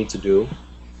you want me to do?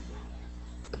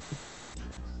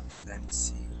 Let me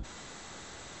see.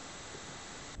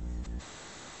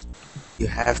 You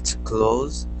have to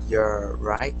close your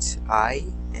right eye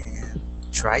and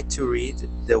try to read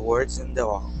the words on the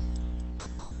wall.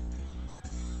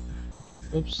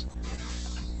 Oops.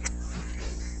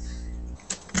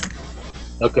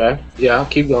 Okay. Yeah.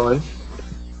 Keep going.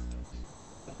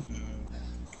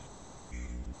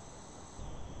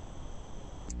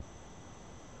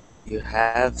 You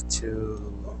have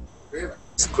to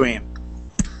scream,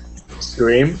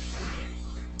 Scream.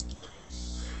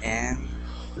 and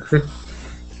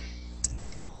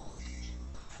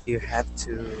you have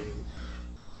to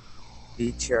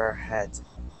beat your head.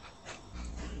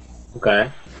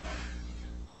 Okay.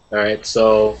 All right.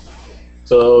 So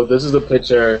this is a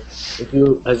picture. If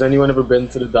you has anyone ever been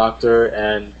to the doctor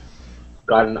and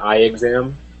got an eye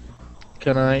exam?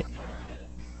 Can I?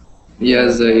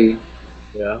 Yes,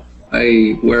 Yeah.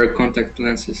 I wear contact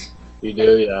lenses. You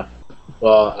do. Yeah.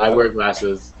 Well, I wear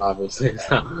glasses, obviously.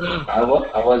 I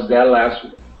was there last.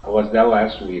 I was there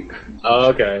last week. Oh,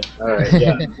 okay. All right.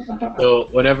 Yeah. So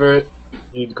whenever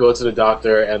you go to the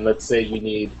doctor and let's say you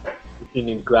need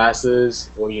glasses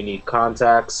or you need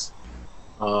contacts,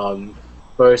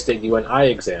 first they do an eye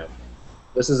exam.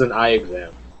 This is an eye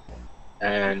exam,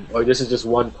 or this is just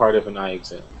one part of an eye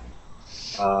exam.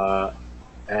 Uh,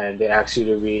 and they ask you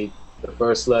to read the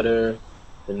first letter,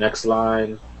 the next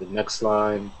line, the next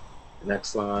line, the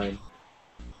next line,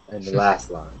 and the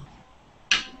last line.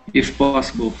 If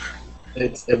possible.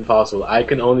 It's impossible. I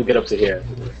can only get up to here.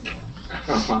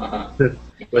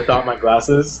 Without my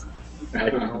glasses, I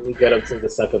can only get up to the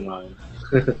second line.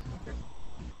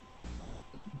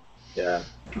 Yeah.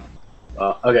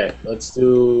 Okay, let's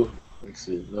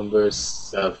see, number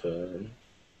 7.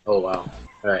 Oh wow.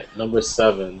 Alright, number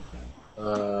 7.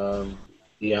 Jan.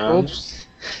 Oops.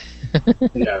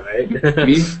 Yeah, right?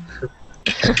 Me?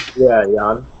 Yeah,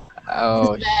 Jan.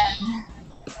 Oh,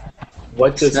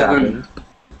 What just 7. happened?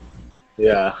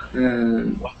 Yeah.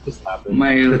 Uh, What just happened?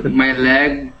 my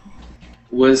leg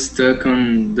was stuck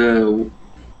on the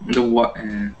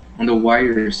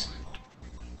wires.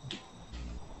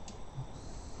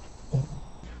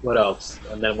 What else?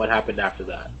 And then what happened after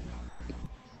that?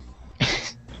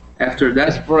 After it's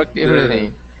that, broke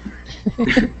everything.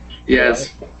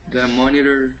 yes, the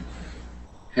monitor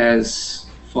has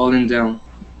fallen down.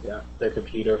 Yeah, the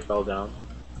computer fell down.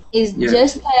 It's Yes.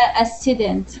 just an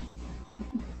accident.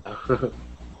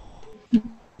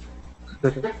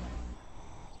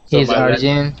 He's my leg-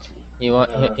 urgent. He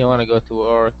want to go to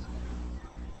work,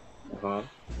 Uh-huh.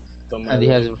 So my and he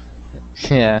has.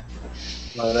 Yeah.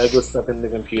 My leg was stuck in the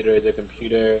computer. The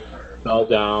computer fell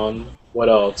down. What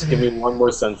else? Give me one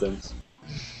more sentence.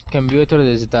 Computer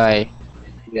is die.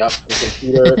 Yep,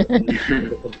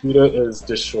 the computer is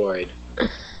destroyed.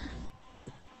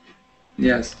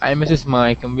 Yes. I misses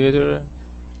my computer.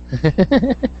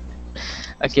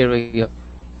 Okay, here we go.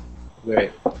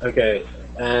 Great. Okay,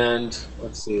 and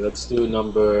let's see. Let's do It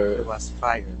number was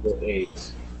fired.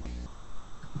 8.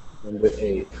 Number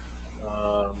 8.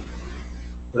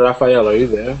 Rafael, are you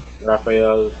there?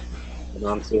 Rafael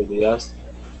Anancio Diaz.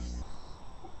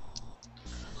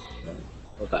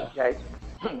 Okay. Yes,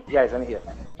 yes, I'm here.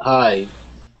 Hi.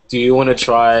 Do you want to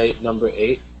try number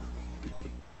 8?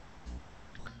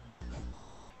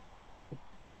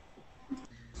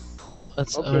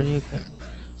 What's Okay. are you?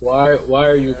 Why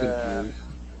are you confused?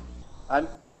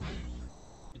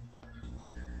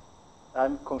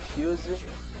 I'm confused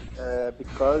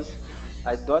because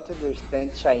I don't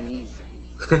understand Chinese.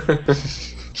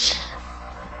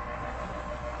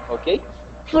 Okay?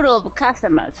 Full of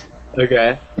customers.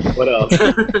 Okay. What else?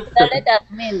 The letter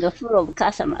means full of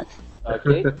customers.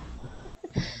 Okay.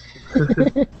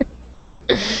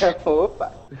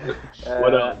 Opa.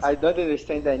 What else? I don't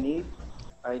understand Chinese.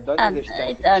 I don't And understand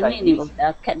it's the meaning Chinese.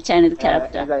 of the Chinese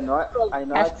character. And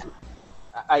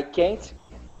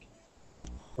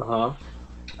Uh-huh.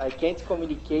 I can't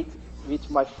communicate with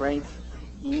my friends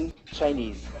in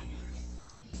Chinese.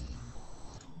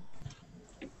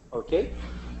 Okay?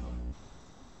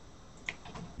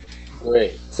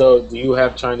 Great. So, do you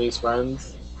have Chinese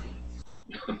friends?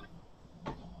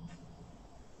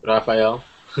 Rafael?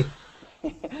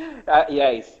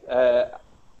 Yes,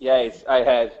 yes, I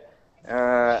have.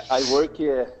 I work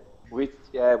with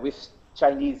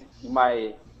Chinese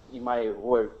in my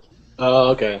work. Oh,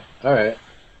 okay. All right.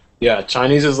 Yeah,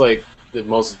 Chinese is like the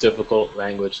most difficult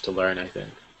language to learn, I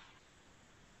think.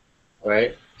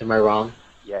 Right? Am I wrong?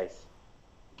 Yes.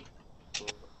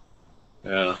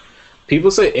 Yeah. People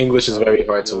say English is very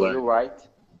hard to You're learn. right.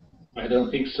 I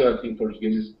don't think so. I think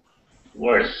Portuguese is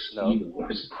worse. No. Even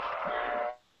worse.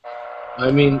 I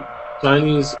mean,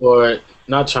 Chinese or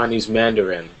not Chinese,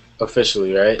 Mandarin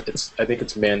officially, right? I think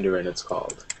it's Mandarin it's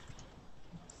called.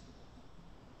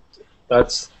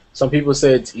 Some people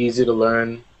say it's easy to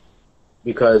learn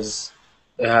because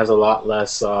it has a lot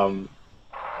less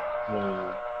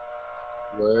Hmm.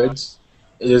 Words.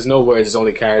 There's no words. There's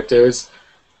only characters.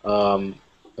 And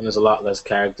there's a lot less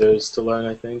characters to learn.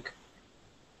 I think.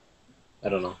 I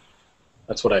don't know.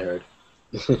 That's what I heard.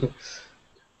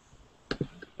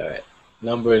 All right.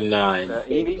 Number 9.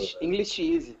 English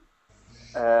easy.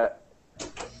 Uh,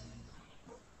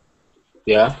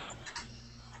 Yeah.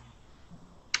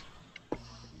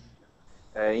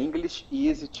 English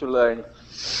easy to learn.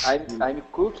 I'm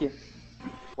cooking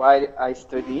while I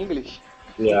study English.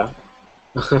 Yeah.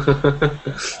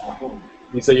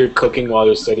 You said you're cooking while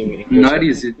you're studying English. Not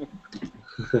easy.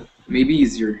 Maybe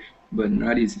easier, but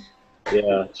not easy.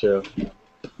 Yeah, true.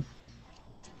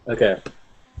 Okay.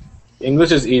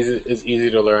 English is easy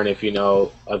to learn if you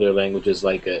know other languages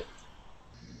like it.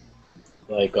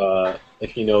 Like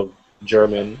if you know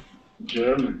German,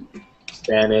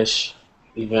 Spanish,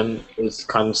 even is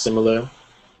kind of similar.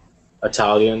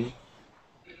 Italian.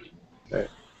 Right.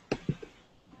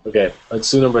 Okay,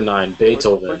 let's do number 9.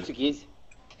 Beethoven. Portuguese.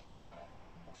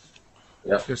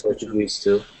 Yep, Portuguese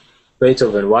too.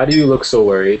 Beethoven, why do you look so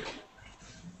worried?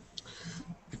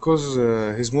 Because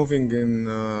he's moving in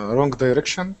wrong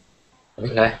direction.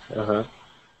 Okay.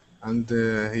 And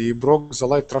he broke the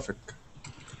light traffic.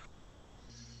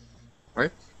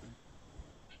 Right?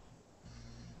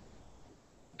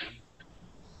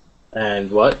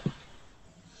 And what?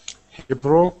 He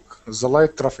broke the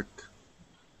light traffic.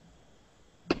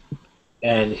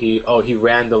 And he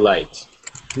ran the light.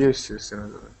 Yes.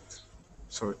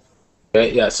 Sorry.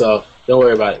 Okay, yeah, so don't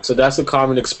worry about it. So that's a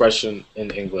common expression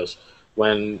in English.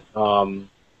 When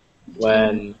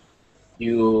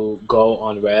you go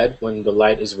on red, when the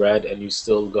light is red and you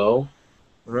still go.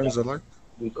 Run the light?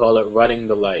 We call it running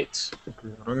the light.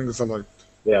 Okay, running the light.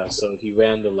 Yeah, so he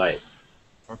ran the light.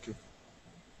 Okay.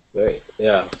 Right,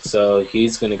 yeah, so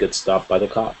he's gonna get stopped by the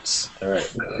cops.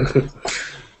 Alright.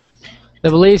 The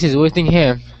police is waiting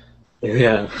him.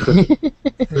 Yeah.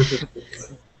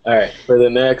 Alright, for the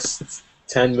next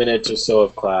 10 minutes or so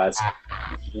of class,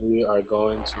 we are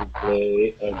going to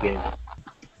play a game.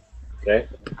 Okay?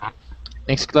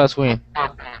 Next class when?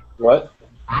 What?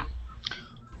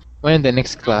 When the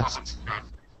next class?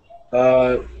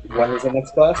 When is the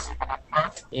next class?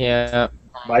 Yeah.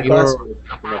 My class or the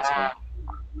next one?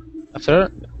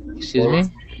 After? Excuse me?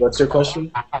 What's your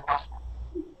question?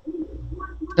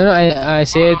 No, I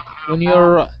said when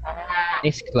you're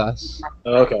next class.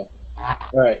 Okay.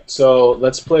 Alright, so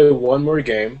let's play one more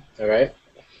game, alright?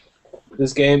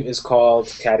 This game is called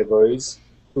Categories.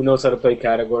 Who knows how to play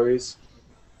Categories?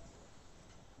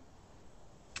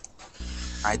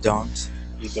 I don't.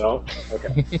 You don't?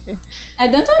 Okay. I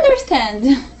don't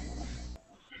understand.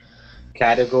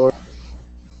 Category.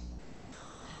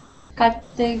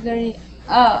 Category.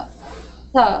 Oh,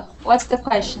 so what's the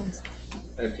question?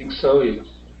 I think so. You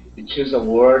choose a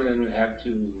word and you have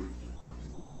to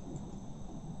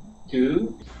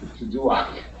do what?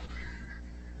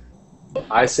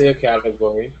 I say a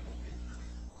category,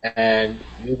 and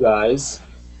you guys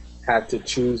have to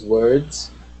choose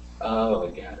words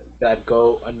that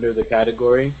go under the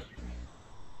category,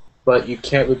 but you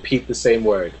can't repeat the same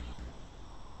word.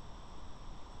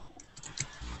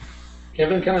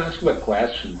 Kevin, can I ask you a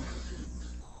question?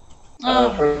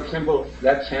 For example,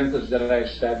 that sentence that I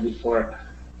said before,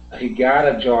 he got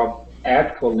a job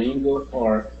at Colingo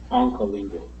or on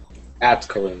Colingo? At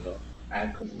Colingo.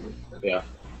 At Colingo. Yeah.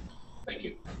 Thank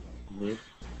you. Mm-hmm.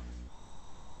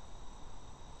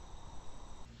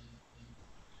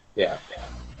 Yeah.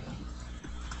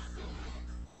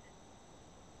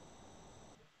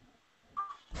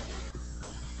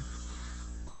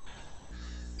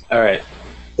 Alright.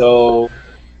 So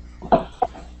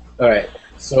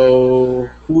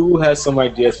who has some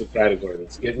ideas for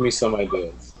categories? Give me some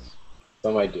ideas.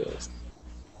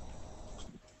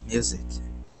 Music.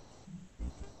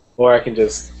 Or I can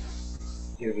just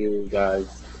give you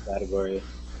guys a category.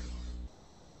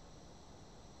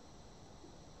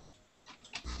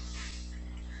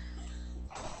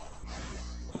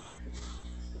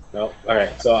 No?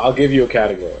 Alright, so I'll give you a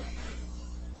category.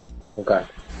 Okay.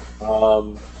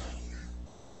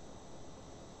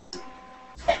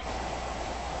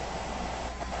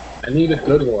 I need a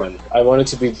good one. I want it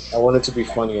to be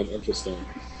funny and interesting.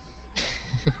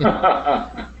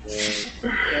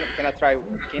 Can I try?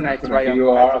 Can I try?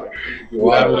 You have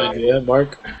an idea,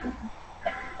 Mark?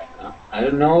 I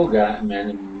don't know,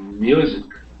 man. Music.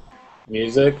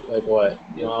 Music? Like what?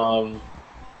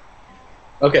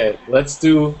 Okay, let's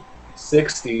do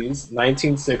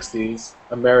 1960s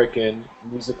American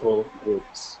musical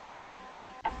groups.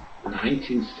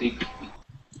 1960.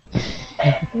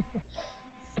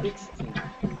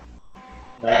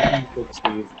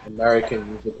 1960s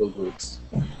American musical groups.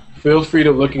 Feel free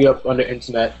to look it up on the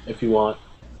internet if you want.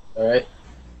 All right.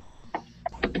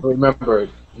 Remember,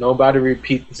 nobody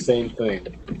repeat the same thing.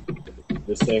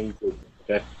 The same group.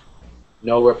 Okay.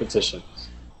 No repetitions.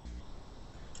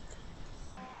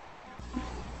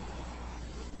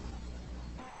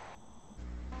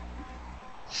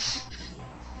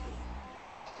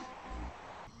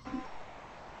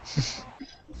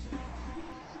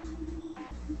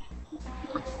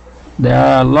 There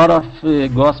are a lot of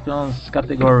gospel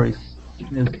categories.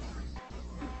 Music.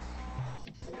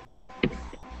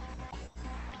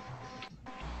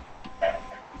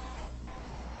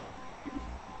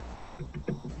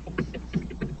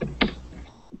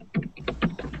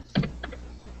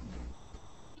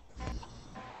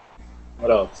 What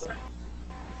else?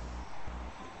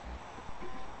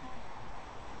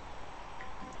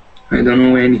 I don't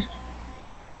know any.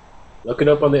 Look it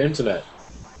up on the internet.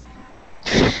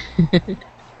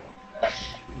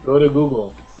 Go to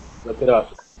Google. Look it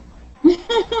up.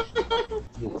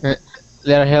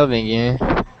 They're helping you.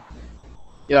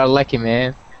 You are lucky,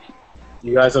 man.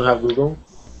 You guys don't have Google?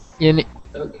 Yeah,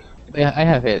 I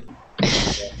have it.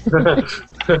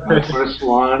 My first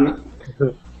one,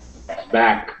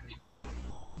 back.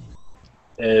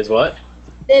 Is what?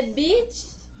 The beach?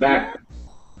 Back.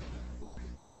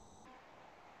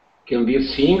 Can be a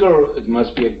singer or it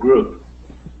must be a group?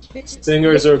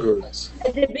 Singers or groups?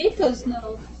 The Beatles,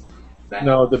 no.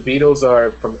 No, the Beatles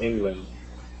are from England.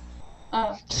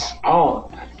 Oh.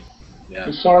 Oh, Yeah.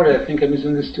 I'm sorry, I think I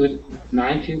misunderstood.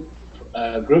 19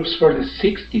 groups for the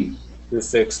 60s. The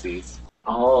 60s.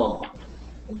 Oh,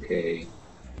 okay.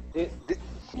 The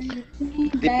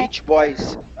Beach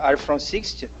Boys are from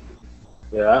 60.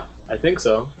 Yeah, I think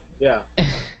so. Yeah.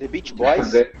 The Beach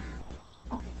Boys.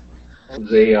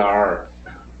 They are.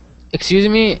 Excuse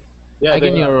me. Yeah.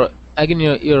 Again,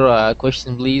 your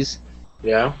question, please.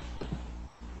 Yeah.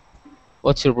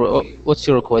 What's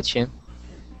your question?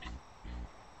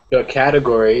 The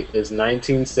category is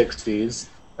 1960s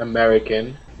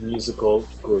American musical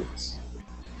groups.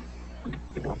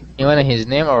 You want his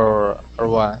name or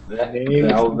what?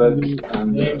 Names, Velvet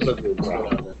names of groups,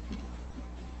 Underground. whatever.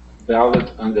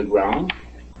 Velvet Underground.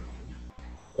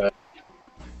 Okay.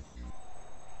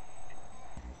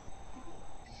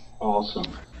 Awesome.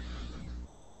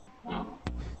 Oh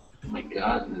my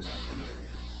goodness.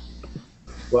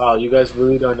 Wow, you guys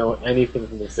really don't know anything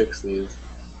from the 60s.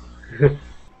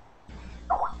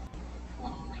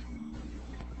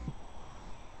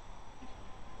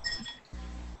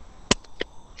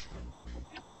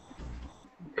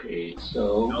 Okay,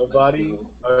 so Nobody? let's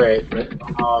go. Alright.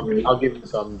 I'll give you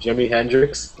some. Jimi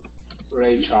Hendrix.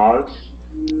 Ray Charles.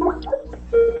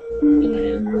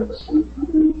 And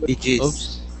Bee Gees.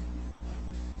 Oops.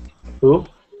 Who?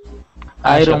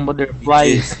 Iron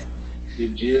Butterfly. the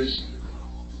Gees.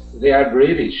 They are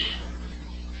British.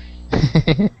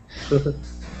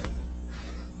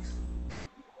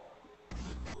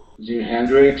 Jimi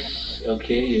Hendrix.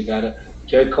 Okay, you got it.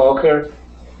 Joe Cocker.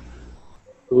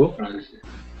 Who?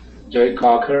 Joy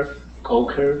Cocker.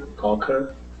 Cocker.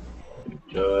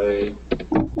 Joy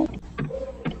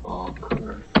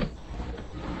Cocker.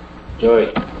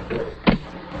 Joy.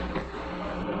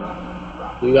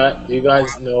 Do you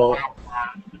guys know?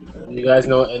 Do you guys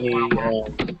know any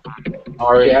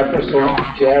R&B?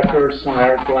 Jefferson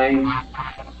Airplane.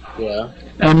 Yeah.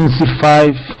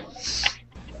 MC5.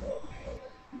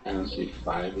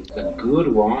 MC5. It's a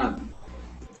good one.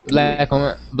 Black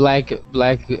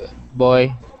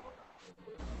boy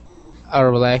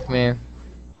or black man.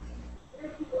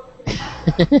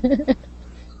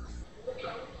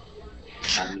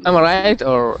 Am I right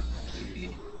or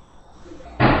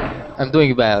I'm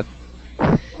doing bad?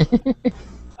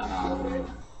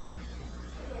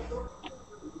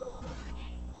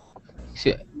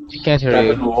 You can't hear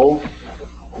you. Steppenwolf.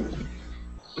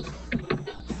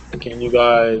 Can you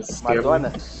guys hear me?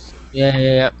 Madonna.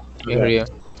 Yeah. I hear you.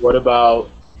 What about?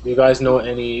 Do you guys know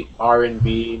any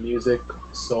R&B music,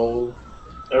 soul?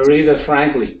 Aretha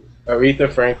Franklin.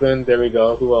 Aretha Franklin. There we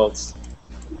go. Who else?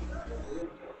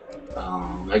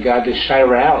 I got the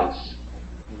Shirelles.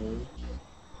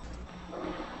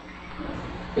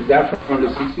 Is that from the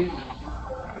 60s?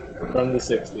 From the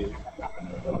 60s.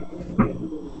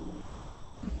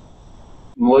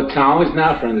 Motown is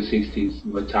not from the 60s.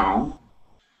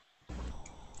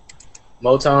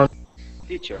 Motown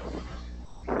Teacher.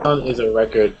 is a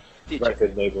record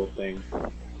Teacher. label thing.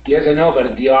 Yes, I know,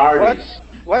 but the artists.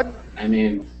 What? I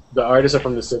mean, The artists are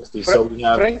from the 60s. So we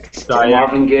have Frank. Diana.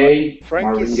 Marvin Gaye. Frank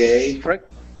Marvin Gaye.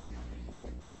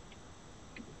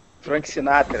 Frank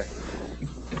Sinatra.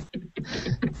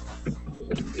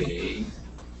 Okay.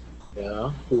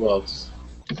 Yeah. Who else?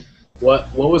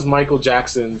 What was Michael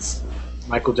Jackson's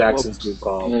group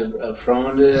called?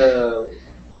 From the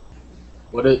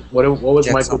What was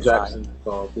Jackson Michael 5. Jackson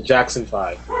called? The Jackson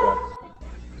Five. Yeah.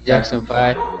 Jackson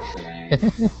 5. Okay.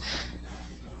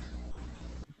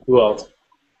 Who else?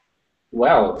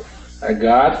 Well, I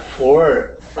got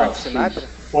 4 Frank out of 6. Sinatra?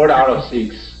 4 out of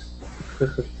 6.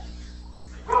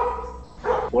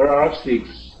 4 out of 6.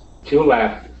 2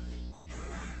 left.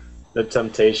 The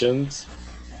Temptations.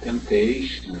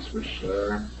 Temptations, for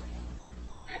sure.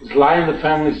 Sly and the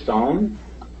Family Stone.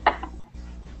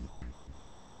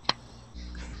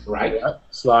 Right? Yeah.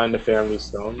 Sly and the Family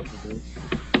Stone. Mhm.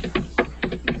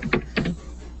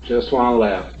 Just one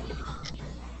left.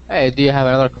 Hey, do you have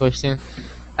another question?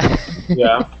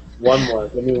 Yeah. One more.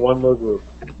 Give me one more group.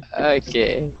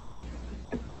 Okay.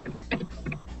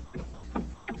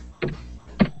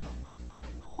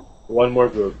 One more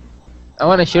group. I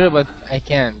want to share it, but I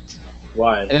can't.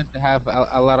 Why? I don't have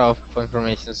a lot of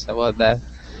information about that.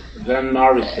 Van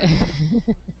Morrison.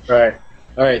 Right.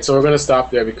 All right. So we're gonna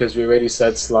stop there because we already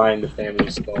said Sly and the Family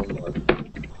Stone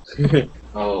one.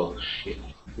 Oh, shit.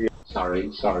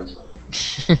 Sorry.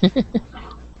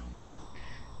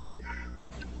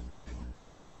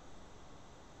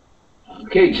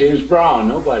 Okay, James Brown.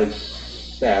 Nobody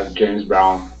said James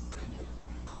Brown.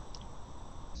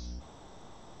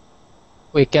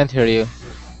 We can't hear you.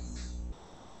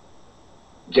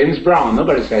 James Brown.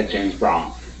 Nobody said James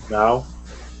Brown. Now.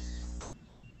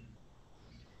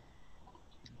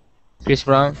 Chris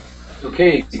Brown.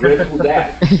 Okay, Grateful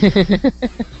Dead.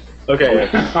 Okay.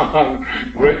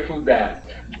 Grateful Dead.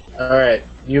 All right.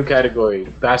 New category: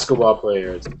 basketball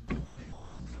players.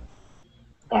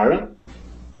 Pardon?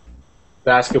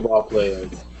 Basketball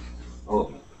players.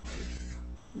 Oh.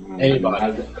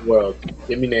 Anybody in the world.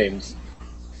 Give me names.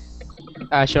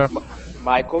 Sure.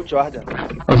 Michael Jordan.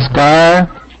 Oscar,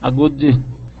 a good.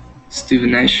 Steve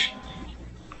Nash.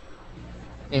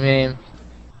 Eminem.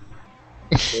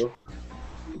 Who?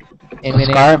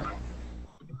 Eminem. Oscar,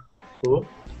 Who?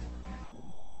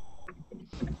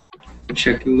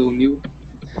 Shaquille O'Neal.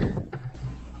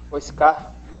 Oscar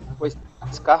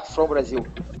from Brazil.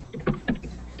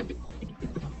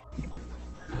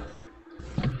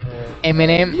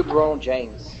 Eminem. LeBron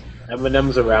James.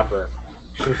 Eminem's a rapper.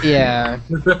 Yeah.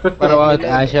 What about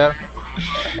Asher?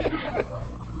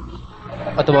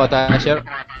 What about Asher?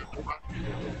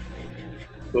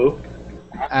 Who?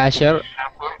 Asher.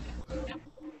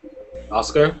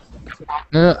 Oscar?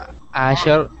 No,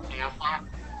 Asher.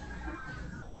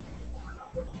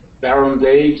 Baron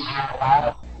Davis.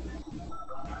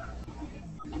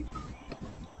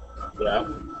 Yeah.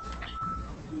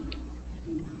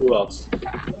 Who else?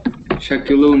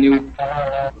 Shaquille O'Neal.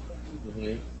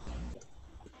 Mm-hmm.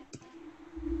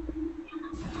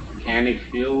 Kenny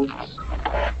Fields.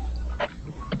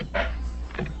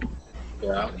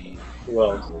 Yeah. Who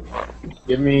else?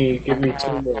 Give me two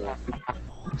more.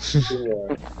 Two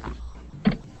more.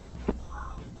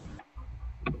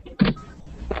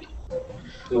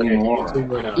 Two more. Two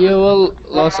more now. You will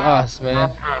lose us,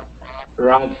 man.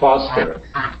 Ron Foster.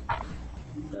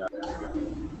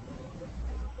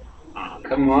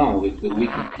 Come on, with the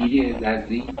Wikipedia, that's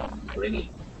the ready.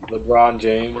 LeBron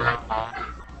James.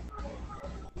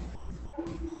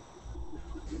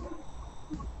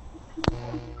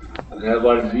 That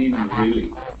was easy,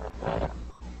 really.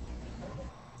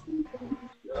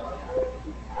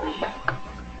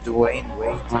 Dwayne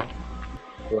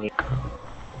Wade.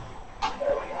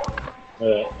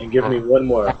 And give me one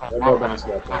more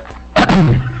basketball player.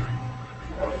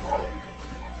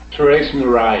 Trace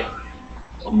Murray.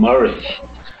 Murray.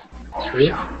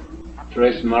 Who?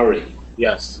 Trace Murray.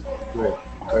 Yes. Great.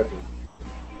 Perfect.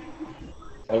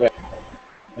 Okay.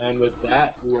 And with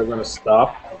that, we are going to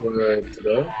stop for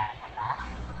today.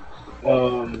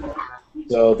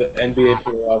 So the NBA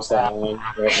playoffs are on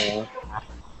right now.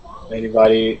 If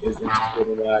anybody is interested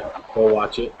in that, go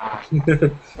watch it.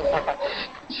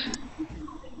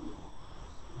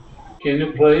 Can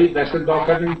you play basketball,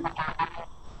 Kevin?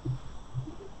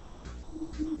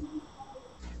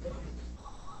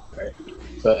 Right.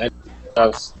 So NBA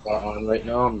playoffs are on right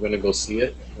now. I'm going to go see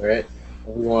it. All right.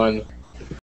 Everyone.